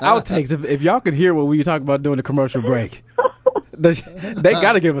 The outtakes, if y'all could hear what we were talking about during the commercial break, they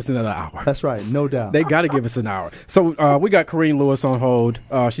got to give us another hour. That's right, no doubt. They got to give us an hour. So we got Corrine Lewis on hold.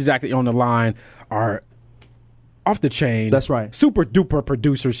 She's actually on the line. Our off the chain. That's right. Super duper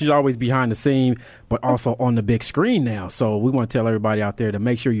producer. She's always behind the scene, but also on the big screen now. So we want to tell everybody out there to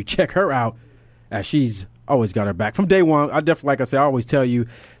make sure you check her out, as she's always got her back. From day one, I definitely, like I say, I always tell you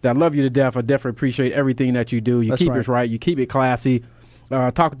that I love you to death. I definitely appreciate everything that you do. You keep it right. You keep it classy.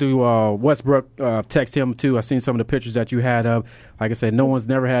 Talking to Westbrook, text him too. I seen some of the pictures that you had up. Like I said, no one's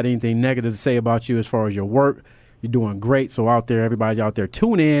never had anything negative to say about you as far as your work. You're doing great. So out there, everybody out there,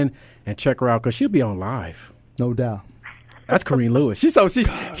 tune in and check her out because she'll be on live. No doubt. That's Corrine Lewis. She's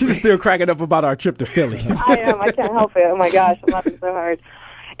still cracking up about our trip to Philly. I am. I can't help it. Oh my gosh, I'm laughing so hard.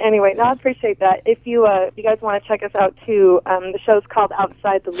 Anyway, no, I appreciate that. If you guys want to check us out too, the show's called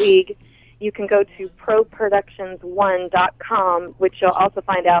Outside the League. You can go to proproductions1.com, which you'll also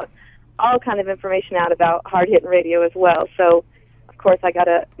find out all kind of information out about Hard Hittin' Radio as well. So, of course, I got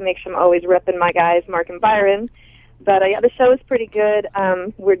to make sure I'm always repping my guys, Mark and Byron. But, yeah, the show is pretty good.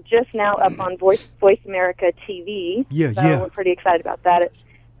 We're just now up on Voice America TV. Yeah. We're pretty excited about that. It's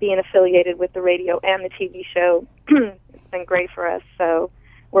being affiliated with the radio and the TV show. It's been great for us, so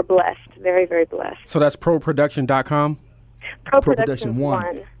we're blessed, very, very blessed. So that's proproduction.com?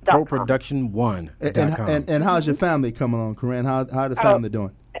 Proproduction1.com. Proproduction1.com. And how's your family coming along, Corinne? How the family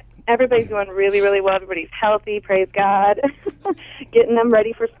doing? Everybody's doing really, really well. Everybody's healthy, praise God. Getting them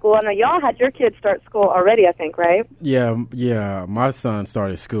ready for school. I know y'all had your kids start school already, I think, right? Yeah. My son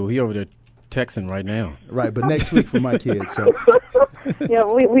started school. He over there texting right now. Right, but next week for my kids. So. Yeah,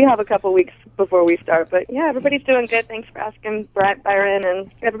 we have a couple weeks before we start. But, yeah, everybody's doing good. Thanks for asking, Byron,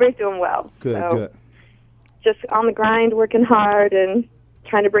 and everybody's doing well. Good. just on the grind, working hard, and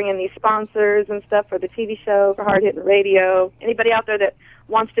trying to bring in these sponsors and stuff for the TV show, for Hard Hittin' Radio. Anybody out there that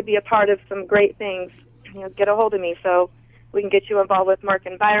wants to be a part of some great things, get a hold of me so we can get you involved with Mark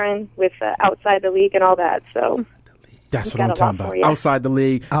and Byron, with Outside the League and all that. So that's what I'm talking about. Outside the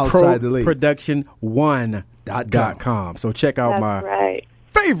League, Outside the League. Production1.com. So check out my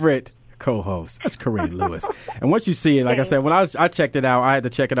favorite co-host. That's Kareem Lewis. And once you see it, like I said, when I checked it out, I had to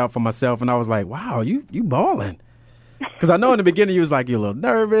check it out for myself, and I was like, wow, you balling. Because I know in the beginning you was like, you're a little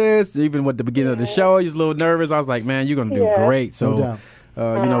nervous. Even with the beginning of the show, you was a little nervous. I was like, man, you're going to do great. So,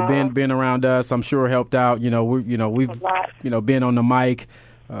 being around us, I'm sure helped out. We've been on the mic,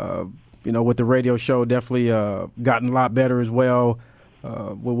 with the radio show, definitely gotten a lot better as well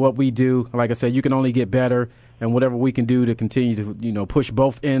with what we do. Like I said, you can only get better. And whatever we can do to continue to, push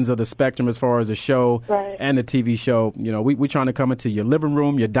both ends of the spectrum as far as the show and the TV show, we're trying to come into your living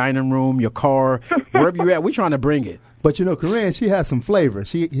room, your dining room, your car, wherever you're at. We're trying to bring it. But Corinne, she has some flavor.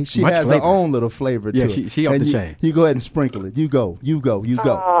 She has her own little flavor to it. She off the chain. You go ahead and sprinkle it. You go.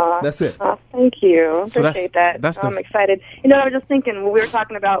 That's it. Thank you. Appreciate that. I'm excited. I was just thinking when we were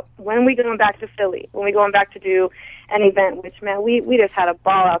talking about when we going back to Philly, when we going back to do an event, which man, we just had a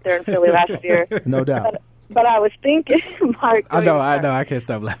ball out there in Philly last year. No doubt. But I was thinking, Mark. I know. I can't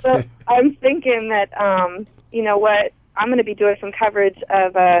stop laughing. I'm thinking that, what? I'm going to be doing some coverage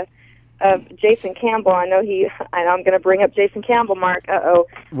of Jason Campbell. I know I'm going to bring up Jason Campbell, Mark.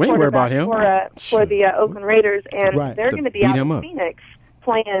 We ain't worried about him. For the Oakland Raiders, and they're going to be out in Phoenix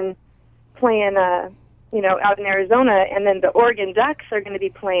playing, out in Arizona, and then the Oregon Ducks are going to be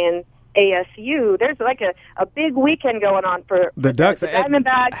playing ASU. There's like a big weekend going on for the Ducks. The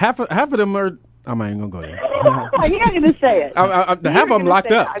Diamondbacks. Half of them are. I'm not even going to go there. You're not going to say it. Half of them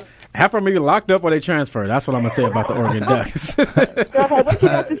locked up. Half of them either locked up or they transferred. That's what I'm going to say about the Oregon Ducks. Go ahead. What you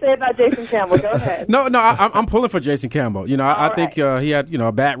have to say about Jason Campbell? Go ahead. No, I'm pulling for Jason Campbell. I think he had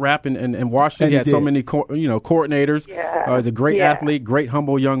a bad rap in Washington. He had so many coordinators. Yeah. He's a great athlete, great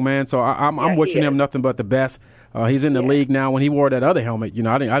humble young man. So I'm wishing him nothing but the best. He's in the league now. When he wore that other helmet,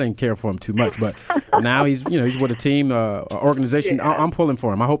 I didn't care for him too much, but now he's with a team, organization. Yeah. I'm pulling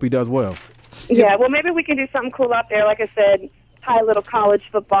for him. I hope he does well. Yeah, well, maybe we can do something cool out there. Like I said, tie a little college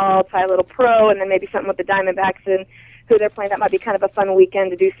football, tie a little pro, and then maybe something with the Diamondbacks and who they're playing. That might be kind of a fun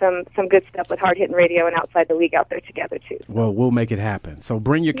weekend to do some good stuff with Hard Hittin' Radio and Outside the League out there together, too. Well, we'll make it happen. So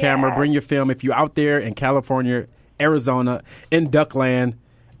bring your camera, bring your film. If you're out there in California, Arizona, in Duckland,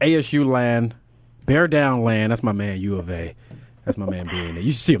 ASU land, Bear Down land, that's my man, U of A. That's my man being there.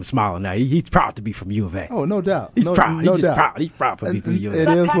 You should see him smiling now. He's proud to be from U of A. Oh, no doubt. He's proud. No He's doubt. proud. He's proud to be from U of A. It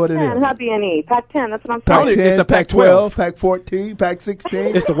is what it is. Not B&E. Pac-10, that's what I'm saying. Pac-10, It's a Pac-12, Pac-14,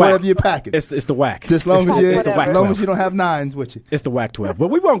 Pac-16. It's the WAC. Whatever you pack it. It's the WAC. Just as long as WAC you don't have nines with you. It's the WAC 12. But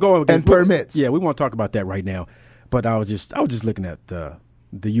we won't go and permits. Yeah, we won't talk about that right now. But I was just looking at the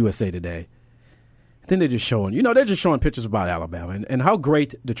USA Today. Then they're just showing, pictures about Alabama and how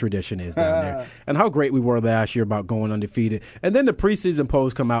great the tradition is down there and how great we were last year about going undefeated. And then the preseason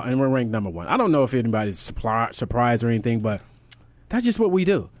polls come out and we're ranked number 1. I don't know if anybody's surprised or anything, but that's just what we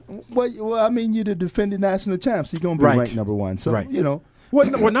do. Well, I mean, you're the defending national champs. You're going to be ranked number 1. So,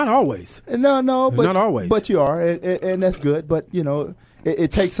 Well, not always. No, but not always. But you are, and that's good. But,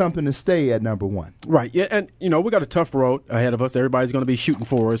 it takes something to stay at number 1. Right. Yeah, and, we got a tough road ahead of us. Everybody's going to be shooting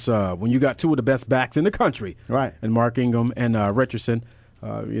for us when you got 2 of the best backs in the country. Right. And Mark Ingram and Richardson.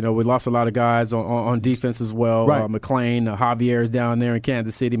 We lost a lot of guys on defense as well. Right. McClain, Javier is down there in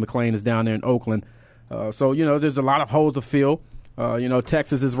Kansas City. McClain is down there in Oakland. So, there's a lot of holes to fill.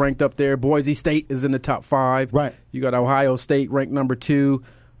 Texas is ranked up there. Boise State is in the top 5. Right. You got Ohio State ranked number 2.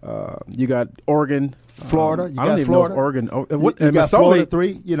 You got Oregon. Florida. You I don't got even Florida. know if Oregon. You got Florida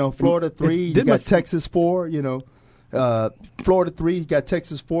 3. Florida 3. You got Texas 4. Florida 3. You got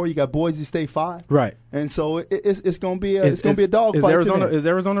Texas 4. You got Boise State 5. Right. And so it's going to be a dog fight. Is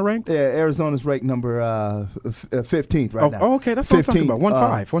Arizona ranked? Yeah, Arizona's ranked number 15th right now. Oh, okay. That's what I'm talking about.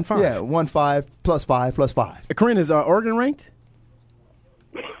 1-5. 1-5. Yeah, 1-5 plus 5 plus 5. Corinne, is Oregon ranked?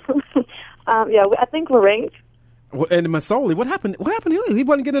 Yeah, I think we're ranked. Well, and Masoli, what happened? What happened to him? He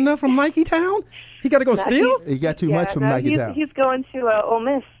wasn't getting enough from Nike Town. He got to go steal. He got too much from Nike Town. He's going to Ole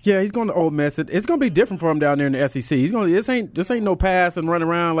Miss. Yeah, he's going to Ole Miss. It's going to be different for him down there in the SEC. He's going. This ain't no pass and run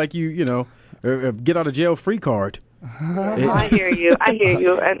around like get out of jail free card. I hear you.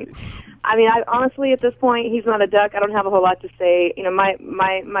 And I mean, honestly, at this point, he's not a Duck. I don't have a whole lot to say.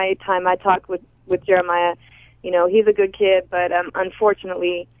 My time I talked with Jeremiah. He's a good kid, but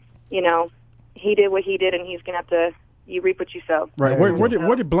unfortunately, he did what he did, and he's going to have to. You reap what you sow. Right.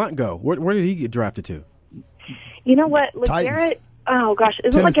 Where did Blunt go? Where did he get drafted to? You know what? LeGarrette Oh, gosh.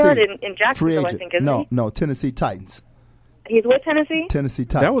 Isn't LeGarrette in Jacksonville, I think, isn't he? No, Tennessee Titans. He's with Tennessee? Tennessee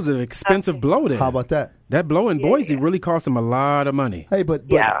Titans. That was an expensive blow there. How about that? That blow in Boise really cost him a lot of money. Hey, but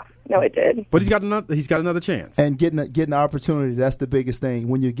yeah, no, it did. But he's got another chance. And getting an opportunity, that's the biggest thing.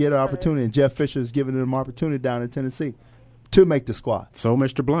 When you get an opportunity, and Jeff Fisher's giving them opportunity down in Tennessee to make the squad. So,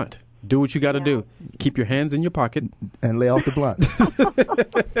 Mr. Blunt, do what you got to do. Keep your hands in your pocket. And lay off the blunt.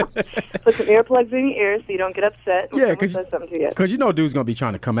 Put some earplugs in your ears so you don't get upset. Yeah, because you know dude's going to be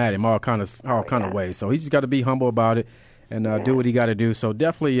trying to come at him all kind of ways. So he's just got to be humble about it and do what he got to do. So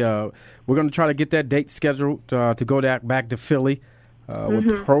definitely we're going to try to get that date scheduled to go back to Philly with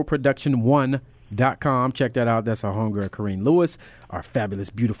ProProduction1.com. Check that out. That's our homegirl, Corrine Lewis, our fabulous,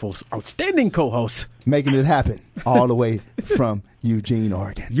 beautiful, outstanding co-host. Making it happen all the way from Eugene,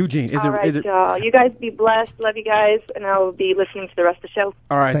 Oregon. Eugene, all right, y'all. You guys be blessed. Love you guys, and I'll be listening to the rest of the show.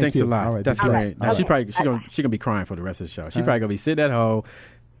 All right, thanks you. a lot. All right, that's great. Now, she gonna be crying for the rest of the show. She probably gonna be sitting at home,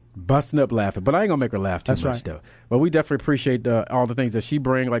 busting up laughing. But I ain't gonna make her laugh too much though. But we definitely appreciate all the things that she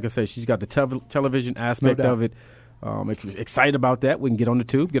brings. Like I said, she's got the television aspect of it. Excited about that. We can get on the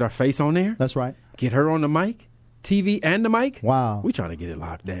tube, get our face on there. That's right. Get her on the mic, TV and the mic. Wow. We trying to get it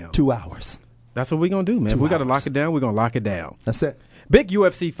locked down. 2 hours. That's what we're going to do, man. If we got to lock it down, we're going to lock it down. That's it. Big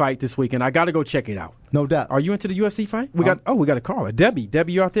UFC fight this weekend. I got to go check it out. No doubt. Are you into the UFC fight? We got a caller. Debbie,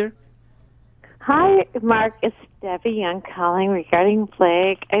 you out there? Hi, Mark. It's Debbie Young calling regarding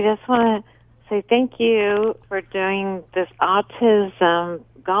Blake. I just want to say thank you for doing this autism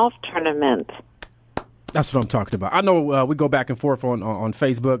golf tournament. That's what I'm talking about. I know we go back and forth on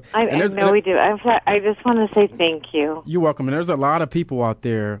Facebook. I know we do. I just want to say thank you. You're welcome. And there's a lot of people out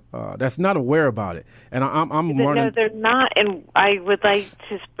there that's not aware about it. And I'm learning. No, they're not. And I would like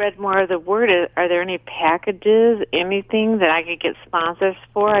to spread more of the word. Are there any packages, anything that I could get sponsors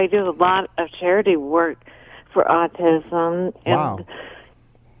for? I do a lot of charity work for autism. Wow.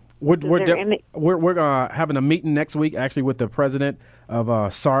 And we're having a meeting next week, actually, with the president of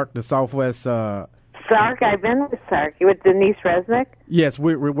SARC, the Southwest. SARC, I've been with SARC with Denise Resnick. Yes,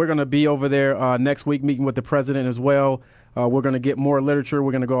 we're going to be over there next week meeting with the president as well. We're going to get more literature.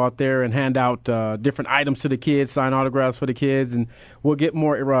 We're going to go out there and hand out different items to the kids, sign autographs for the kids, and we'll get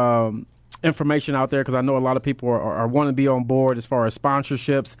more information out there because I know a lot of people are want to be on board as far as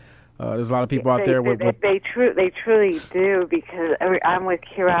sponsorships. There's a lot of people out there. They truly do because I'm with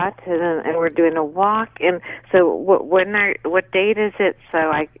Cure Autism and we're doing a walk. And so what date is it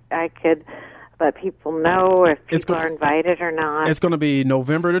so I could let people know if people are invited or not? It's going to be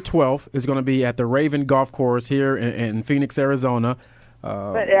November the 12th. It's going to be at the Raven Golf Course here in Phoenix, Arizona.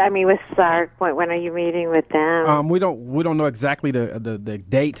 But I mean, with SARC, when are you meeting with them? We don't know exactly the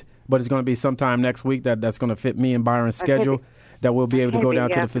date, but it's going to be sometime next week that's going to fit me and Byron's schedule. That we'll be able to go down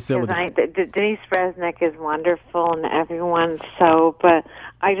to the facility. Denise Resnick is wonderful and everyone, but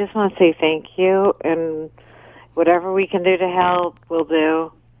I just want to say thank you, and whatever we can do to help, we'll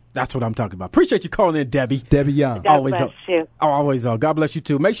do. That's what I'm talking about. Appreciate you calling in, Debbie. Debbie Young. God bless you. Always. God bless you,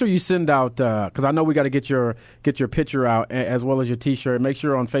 too. Make sure you send out, because I know we got to get your picture out as well as your T-shirt. Make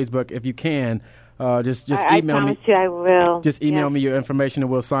sure on Facebook, if you can, just email me. I promise you I will. Just email me your information,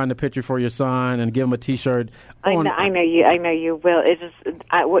 and we'll sign the picture for your son and give him a T-shirt. I know you will. It's just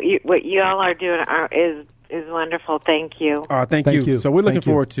what you all are doing is wonderful. Thank you. Thank you. So we're looking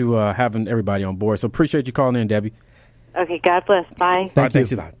forward to having everybody on board. So appreciate you calling in, Debbie. Okay, God bless. Bye.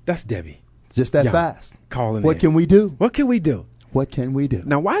 Thanks a lot. That's Debbie. Just that fast. Calling What in. can we do? What can we do? What can we do?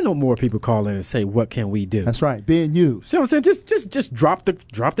 Now, why don't more people call in and say, what can we do? That's right. Being used. See what I'm saying? Just drop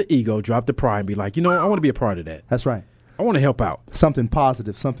the ego, drop the pride, and be like, I want to be a part of that. That's right. I want to help out. Something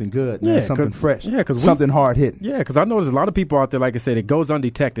positive, something good, man. Something fresh. Yeah, something hard hitting. Yeah, because I know there's a lot of people out there, like I said, it goes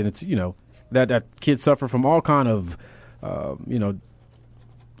undetected. It's, that kids suffer from all kind of,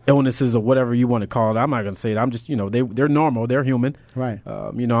 illnesses or whatever you want to call it. I'm not going to say it. I'm just, they're normal. They're human. Right.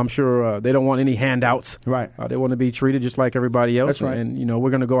 I'm sure they don't want any handouts. Right. They want to be treated just like everybody else. That's right. And, we're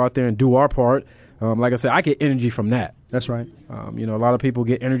going to go out there and do our part. Like I said, I get energy from that. That's right. A lot of people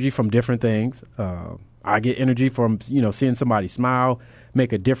get energy from different things. I get energy from, seeing somebody smile,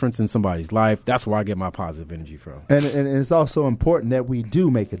 make a difference in somebody's life. That's where I get my positive energy from. And it's also important that we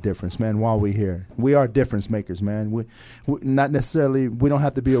do make a difference, man, while we're here. We are difference makers, man. We not necessarily, we don't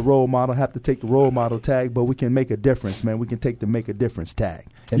have to be a role model, have to take the role model tag, but we can make a difference, man. We can take the make a difference tag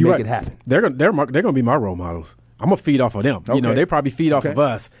and make it happen. They're going to be my role models. I'm going to feed off of them. Okay. They probably feed off of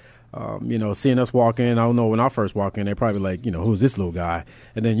us. Seeing us walk in, I don't know, when I first walk in, they're probably like, who's this little guy?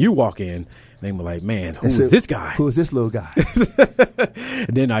 And then you walk in, and they were like, man, who is this guy? Who is this little guy?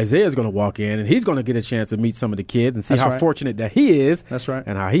 And then Isaiah's going to walk in, and he's going to get a chance to meet some of the kids and see how fortunate that he is. That's right.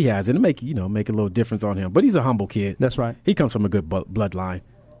 And how he has it, and make a little difference on him. But he's a humble kid. That's right. He comes from a good bloodline.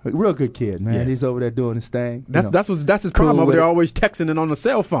 A real good kid, man. Yeah. He's over there doing his thing. That's his problem over there, always texting it on the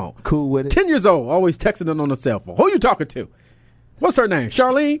cell phone. Cool with it. 10 years old, always texting it on the cell phone. Who you talking to? What's her name?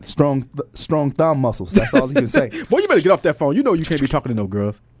 Charlene? Strong thumb muscles. That's all he can say. Boy, you better get off that phone. You know you can't be talking to no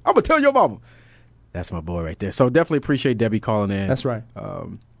girls. I'm going to tell your mama. That's my boy right there. So definitely appreciate Debbie calling in. That's right.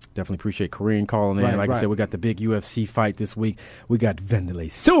 Definitely appreciate Kareem calling in. Like I said, we got the big UFC fight this week. We got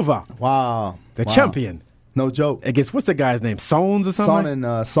Vanderlei Silva. Wow. The champion. No joke. Against, what's the guy's name? Sones or something?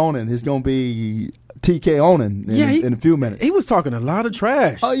 Sonnen. He's going to be TK Onen in a few minutes. He was talking a lot of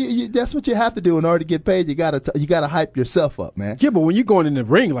trash. Oh, that's what you have to do in order to get paid. You gotta hype yourself up, man. Yeah, but when you're going in the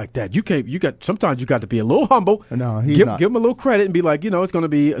ring like that, sometimes you got to be a little humble. No, he's not. Give him a little credit and be like, it's gonna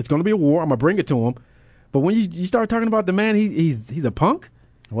be a war. I'm gonna bring it to him. But when you start talking about the man, he's a punk.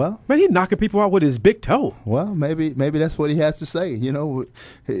 Well, man, he's knocking people out with his big toe. Well, maybe that's what he has to say.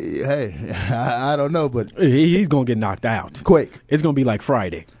 Hey, I don't know, but he's gonna get knocked out quick. It's gonna be like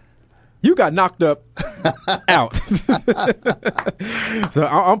Friday. You got knocked up out. So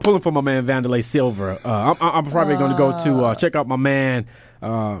I'm pulling for my man Vanderlei Silva. I'm probably going to go to check out my man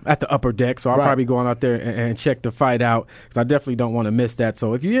at the upper deck. So I'll probably go on out there and check the fight out because I definitely don't want to miss that.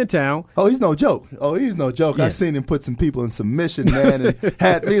 So if you're in town. Oh, he's no joke. Yeah. I've seen him put some people in submission, man, and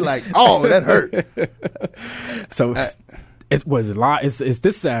had me like, oh, that hurt. So it's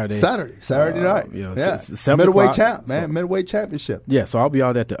this Saturday. Saturday night. It's middleweight champ, man. So, middleweight championship. Yeah, so I'll be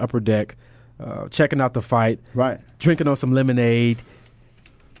out at the upper deck, checking out the fight. Right. Drinking on some lemonade.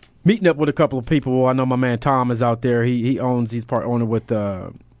 Meeting up with a couple of people. I know my man Tom is out there. He's part owner with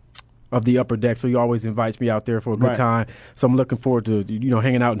of the upper deck, so he always invites me out there for a good time. So I'm looking forward to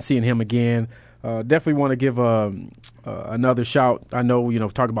hanging out and seeing him again. Definitely want to give another shout. I know,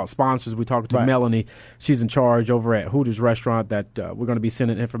 talk about sponsors. We talked to Melanie. She's in charge over at Hooters Restaurant that we're going to be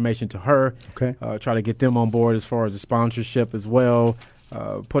sending information to her. Okay. Try to get them on board as far as the sponsorship as well.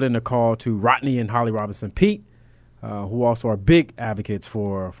 Put in a call to Rodney and Holly Robinson Pete, who also are big advocates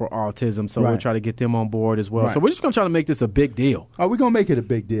for autism. So we'll try to get them on board as well. So we're just going to try to make this a big deal. Oh, we're going to make it a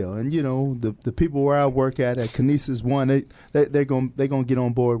big deal. And, the people where I work at Kinesis One, they're going to get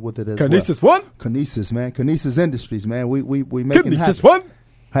on board with it as Kinesis well. One? Kinesis, man. Kinesis Industries, man. We make it happen. Kinesis One?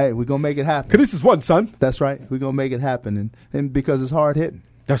 Hey, we're going to make it happen. Kinesis One, son. That's right. We're going to make it happen. And because it's hard hitting.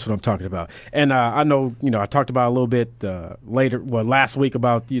 That's what I'm talking about. And I know, I talked about a little bit last week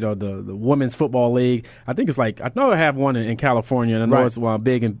about, the Women's Football League. I think it's I know I have one in California, and I know it's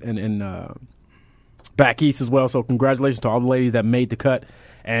big in back east as well. So congratulations to all the ladies that made the cut.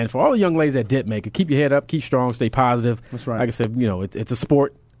 And for all the young ladies that did make it, keep your head up, keep strong, stay positive. That's right. Like I said, it's a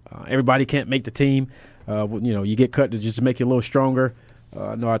sport. Everybody can't make the team. You get cut to just make you a little stronger.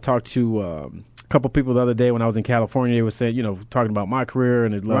 I know I talked to couple people the other day when I was in California. They were saying, talking about my career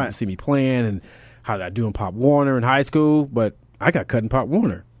and they'd love to see me playing and how did I do in Pop Warner in high school, but I got cut in Pop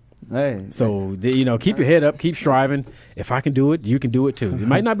Warner. Hey, so keep your head up, keep striving. If I can do it, you can do it too. It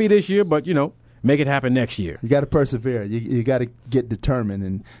might not be this year, but make it happen next year. You got to persevere. You got to get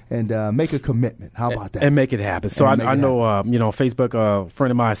determined and make a commitment. How about that? And make it happen. So I know Facebook, a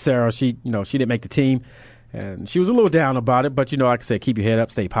friend of mine, Sarah. She didn't make the team. And she was a little down about it, but, like I said, keep your head up,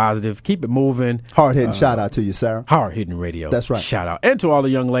 stay positive, keep it moving. Hard-hitting shout out to you, Sarah. Hard-hitting radio. That's right. Shout out. And to all the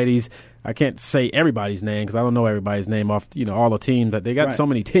young ladies. I can't say everybody's name because I don't know everybody's name off, all the teams. That they got so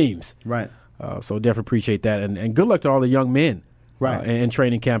many teams. Right. So definitely appreciate that. And good luck to all the young men. Right. In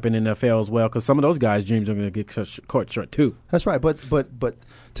training camp in the NFL as well, because some of those guys' dreams are going to get cut short too. That's right. But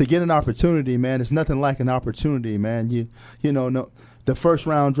to get an opportunity, man, it's nothing like an opportunity, man. The first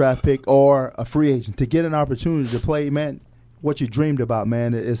round draft pick or a free agent to get an opportunity to play, man, what you dreamed about,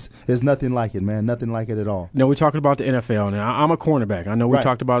 man, is nothing like it, man. Nothing like it at all. No, we're talking about the NFL now. I'm a cornerback. I know we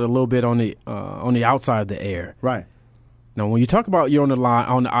talked about it a little bit on the outside of the air. Right. Now, when you talk about you're on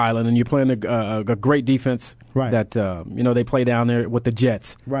the island and you're playing a great defense that they play down there with the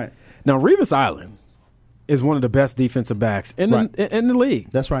Jets. Right. Now, Revis Island is one of the best defensive backs in the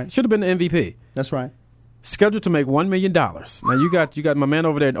league. That's right. Should have been the MVP. That's right. Scheduled to make $1 million. Now you got my man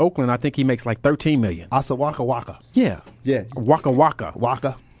over there in Oakland. I think he makes like $13 million. Asa Waka Waka. Yeah. Waka Waka.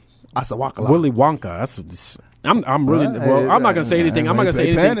 Waka. Asa Waka. Willy Wonka. That's. I'm really. Well, I'm not gonna say anything. I'm not gonna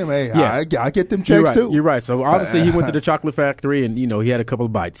say anything. Yeah, I get them checks too. You're right. So obviously he went to the chocolate factory and he had a couple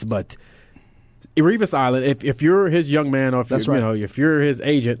of bites. But Revis Island, if you're his young man or if you're his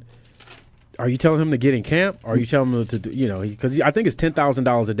agent, Are you telling him to get in camp? Or are you telling him to do, because I think it's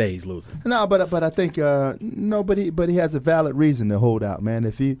 $10,000 a day he's losing. No, but I think but he has a valid reason to hold out, man.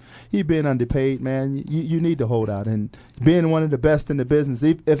 If he been underpaid, man, you need to hold out. And being one of the best in the business,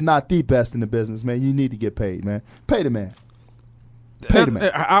 if not the best in the business, man, you need to get paid, man. Pay the man. Pay the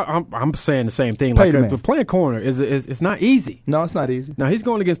man. I'm saying the same thing. Pay like the man. playing corner it's not easy. No, it's not easy. Now he's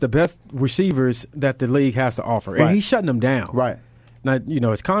going against the best receivers that the league has to offer, and he's shutting them down. Right. Now,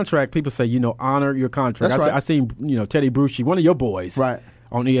 his contract, people say, honor your contract. That's right. I seen, Teddy Bruschi, one of your boys, right,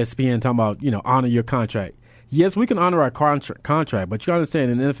 on ESPN talking about, honor your contract. Yes, we can honor our contract, but you understand,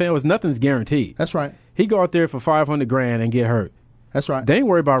 in the NFL, nothing's guaranteed. That's right. He go out there for $500,000 and get hurt. That's right. They ain't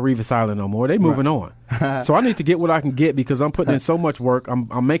worried about Revis Island no more. They moving on. So I need to get what I can get because I'm putting in so much work.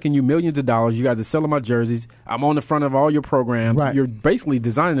 I'm making you millions of dollars. You guys are selling my jerseys. I'm on the front of all your programs. Right. You're basically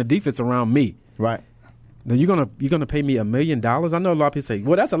designing the defense around me. Right. Now you're gonna pay me $1 million. I know a lot of people say,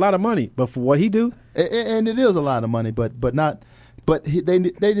 well, that's a lot of money, but for what he do, and it is a lot of money, but not. But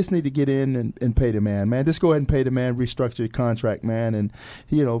they just need to get in and pay the man, man. Just go ahead and pay the man, restructure your contract, man, and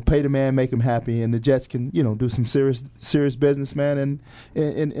pay the man, make him happy, and the Jets can do some serious business, man, and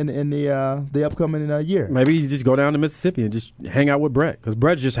in the upcoming year. Maybe you just go down to Mississippi and just hang out with Brett because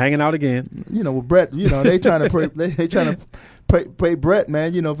Brett's just hanging out again. With Brett, they trying to pay Brett,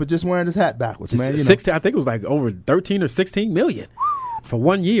 man, for just wearing his hat backwards, man. 16, I think it was like over 13 or 16 million for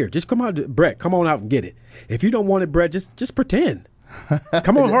 1 year. Just come out, Brett. Come on out and get it. If you don't want it, Brett, just pretend.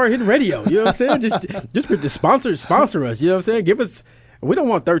 Come on, Hard Hitting Radio. You know what I'm saying? Just sponsor us. You know what I'm saying? Give us. We don't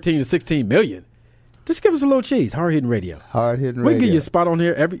want 13 to 16 million. Just give us a little cheese. Hard Hitting Radio. Hard Hitting Radio. We can get you a spot on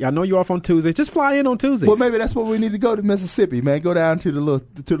here. I know you're off on Tuesdays. Just fly in on Tuesdays. Well, maybe that's what we need to go to Mississippi, man. Go down to the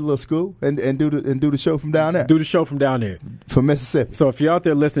little school and do the show from down there. Do the show from down there. From Mississippi. So if you're out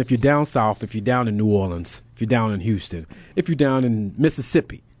there listening, if you're down south, if you're down in New Orleans, if you're down in Houston, if you're down in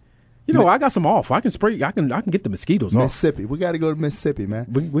Mississippi, I got some off. I can spray. I can get the mosquitoes off. Mississippi. We got to go to Mississippi, man.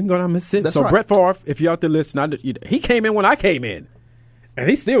 We can go down to Mississippi. That's so right. Brett Favre, if you're out there listening, he came in when I came in, and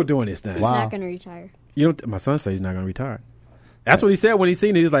he's still doing this thing. He's not going to retire. My son says he's not going to retire. That's what he said when he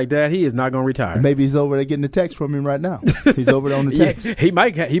seen it. He's like, Dad, he is not going to retire. And maybe he's over there getting a text from him right now. He's over there on the text. He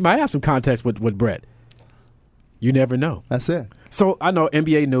might have some context with Brett. You never know. That's it. So I know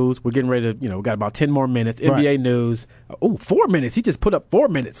NBA news. We're getting ready to, we got about 10 more minutes. NBA Right. news. 4 minutes. He just put up 4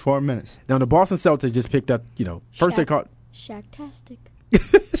 minutes. 4 minutes. Now the Boston Celtics just picked up, first they caught. Shaq-tastic.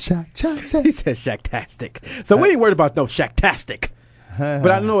 Shaq. He said Shaq-tastic. So we ain't worried about no Shaq-tastic.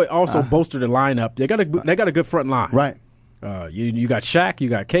 But I know it also bolstered the lineup. They got a good front line. Right. You got Shaq, you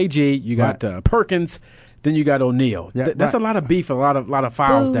got KG, you got Perkins, then you got O'Neal. Yeah, that's a lot of beef, a lot of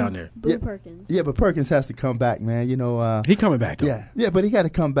fouls down there. Boo Perkins. Yeah, but Perkins has to come back, man. He coming back though. Yeah, but he got to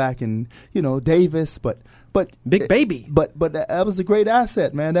come back, and Davis, but big baby. But that was a great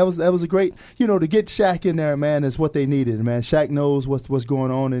asset, man. That was a great, to get Shaq in there, man, is what they needed, man. Shaq knows what's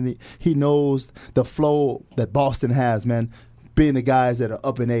going on, and he knows the flow that Boston has, man. Being the guys that are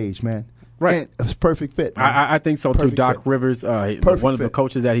up in age, man. Right. And it's a perfect fit. Man. I think so, perfect too. Doc fit. Rivers, one of the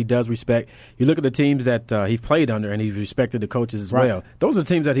coaches that he does respect. You look at the teams that he played under, and he respected the coaches as well. Those are the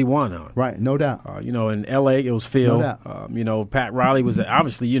teams that he won on. Right, no doubt. In L.A., it was Phil. No doubt. Pat Riley was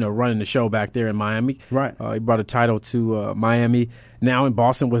obviously, running the show back there in Miami. Right. He brought a title to Miami. Now in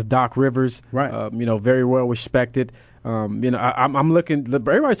Boston with Doc Rivers. Right. Very well respected. I'm looking –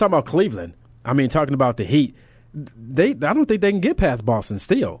 everybody's talking about Cleveland. talking about the Heat. I don't think they can get past Boston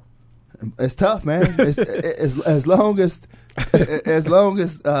still. It's tough, man. It's, as long as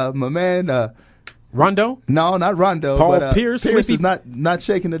my man Rondo? No, not Rondo. Paul but, Pierce is not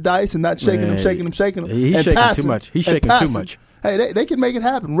shaking the dice and not shaking him. He's and shaking passing, too much. He's shaking too much. Hey, they can make it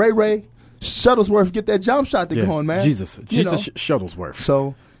happen. Ray Shuttlesworth get that jump shot going, man. Jesus Shuttlesworth.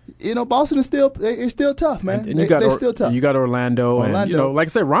 So. Boston is still tough, man. And they're still tough. You got Orlando. And, like I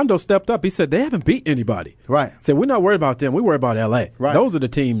said, Rondo stepped up. He said they haven't beat anybody. Right. Said we're not worried about them. We worry about L.A. Right. Those are the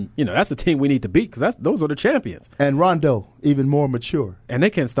team. That's the team we need to beat because those are the champions. And Rondo, even more mature. And they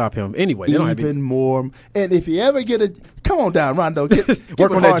can't stop him anyway. They even more. And if you ever come on down, Rondo.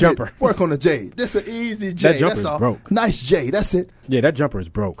 Work on that jumper. Work on the J. This is an easy J. That jumper That's is all. broke. Nice J. That's it. Yeah, that jumper is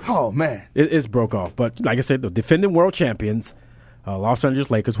broke. Oh, man. It's broke off. But like I said, the defending world champions, Los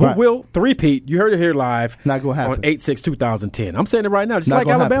Angeles Lakers, who will three-peat. You heard it here live. Not going to happen. On 8/6/2010. I'm saying it right now. Just Not like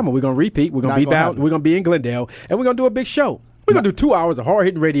gonna Alabama, happen. we're going to repeat. We're going to be down. We're going to be in Glendale, and we're going to do a big show. We're going to do 2 hours of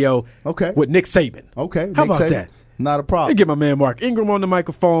hard-hitting radio with Nick Saban. Okay. How about that? Not a problem. We get my man Mark Ingram on the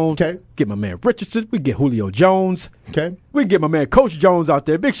microphone. Okay. Get my man Richardson. We get Julio Jones. Okay. We get my man Coach Jones out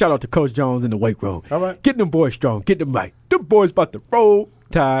there. Big shout out to Coach Jones in the weight room. All right. Getting them boys strong. Getting them right. Them boys about to roll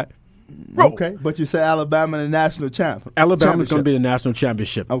tide. Roll. Okay, but you said Alabama the national champ. Alabama's going to be the national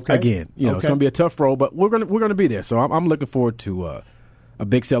championship again. It's going to be a tough road, but we're going to be there. So I'm looking forward to a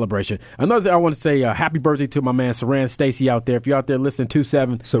big celebration. Another thing I want to say, happy birthday to my man Saran Stacy out there. If you're out there listening,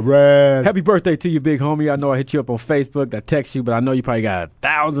 27. Saran. Happy birthday to you, big homie. I know I hit you up on Facebook. I text you, but I know you probably got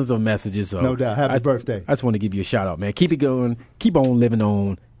thousands of messages. So no doubt. Happy birthday. I just want to give you a shout out, man. Keep it going. Keep on living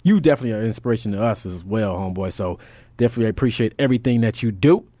on. You definitely are an inspiration to us as well, homeboy. So definitely appreciate everything that you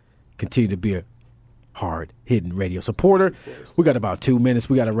do. Continue to be a hard-hitting radio supporter. We got about 2 minutes.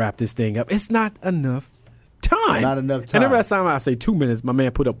 We got to wrap this thing up. It's not enough time. Not enough time. And every time I say 2 minutes, my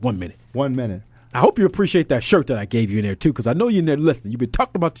man put up 1 minute. 1 minute. I hope you appreciate that shirt that I gave you in there, too, because I know you're in there listening. You've been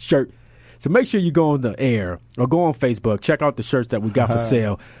talking about the shirt. So make sure you go on the air or go on Facebook. Check out the shirts that we got for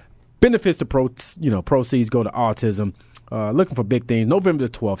sale. Benefits to proceeds go to autism. Looking for big things. November the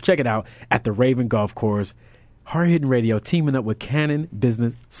 12th. Check it out at the Raven Golf Course. Hard Hitting Radio teaming up with Cannon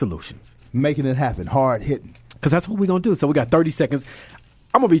Business Solutions. Making it happen. Hard hitting. Because that's what we're going to do. So we got 30 seconds.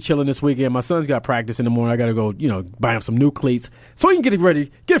 I'm going to be chilling this weekend. My son's got practice in the morning. I got to go, buy him some new cleats so he can get ready,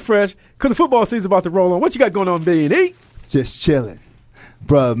 get fresh, because the football season's about to roll on. What you got going on, B&E? Just chilling.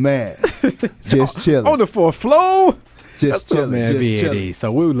 Bruh, man. Just chilling. On the fourth floor. Just chilling. Man, B&E.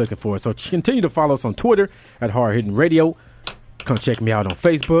 So we're looking for it. So continue to follow us on Twitter at Hard Hitting Radio. Come check me out on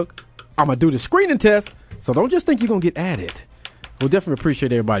Facebook. I'm going to do the screening test, so don't just think you're going to get added. We'll definitely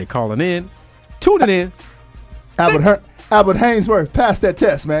appreciate everybody calling in, tuning in. Albert Hainsworth, pass that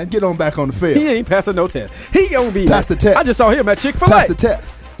test, man. Get on back on the field. He ain't passing no test. He gonna be pass the test. I just saw him at Chick-fil-A. Pass the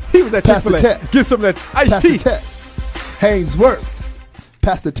test. He was at Chick-fil-A. Pass the test. Get some of that iced tea. Pass the test. Hainsworth,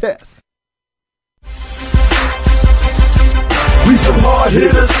 pass the test. We some hard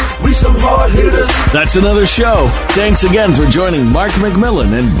hitters. We some hard hitters. That's another show. Thanks again for joining Mark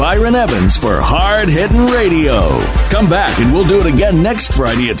McMillan and Byron Evans for Hard Hittin' Radio. Come back and we'll do it again next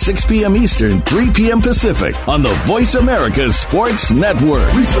Friday at 6 p.m. Eastern, 3 p.m. Pacific on the Voice America Sports Network.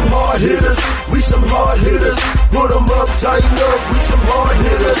 We some hard hitters. We some hard hitters. Put them up, tighten up. We some hard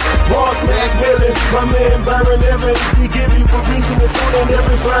hitters. Mark McMillan, my man Byron Evans. We give you a reason to tune in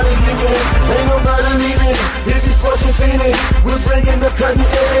every Friday evening. Ain't nobody leaving. If you're sports and fiending, we're bringing the cutting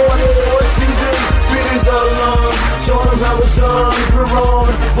edge. Sports season, videos all along. Show them how it's done. We're on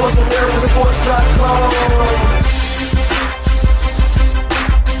VoiceAmericaSports.com.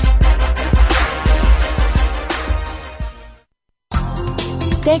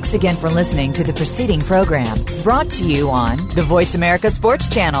 Thanks again for listening to the preceding program, brought to you on the Voice America Sports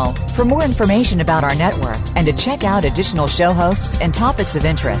Channel. For more information about our network and to check out additional show hosts and topics of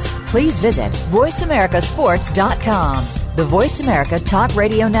interest, please visit VoiceAmericaSports.com. The Voice America Talk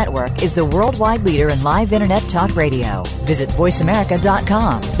Radio Network is the worldwide leader in live Internet talk radio. Visit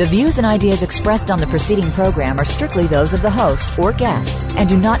VoiceAmerica.com. The views and ideas expressed on the preceding program are strictly those of the host or guests and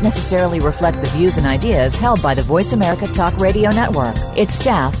do not necessarily reflect the views and ideas held by the Voice America Talk Radio Network, its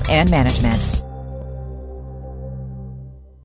staff, and management.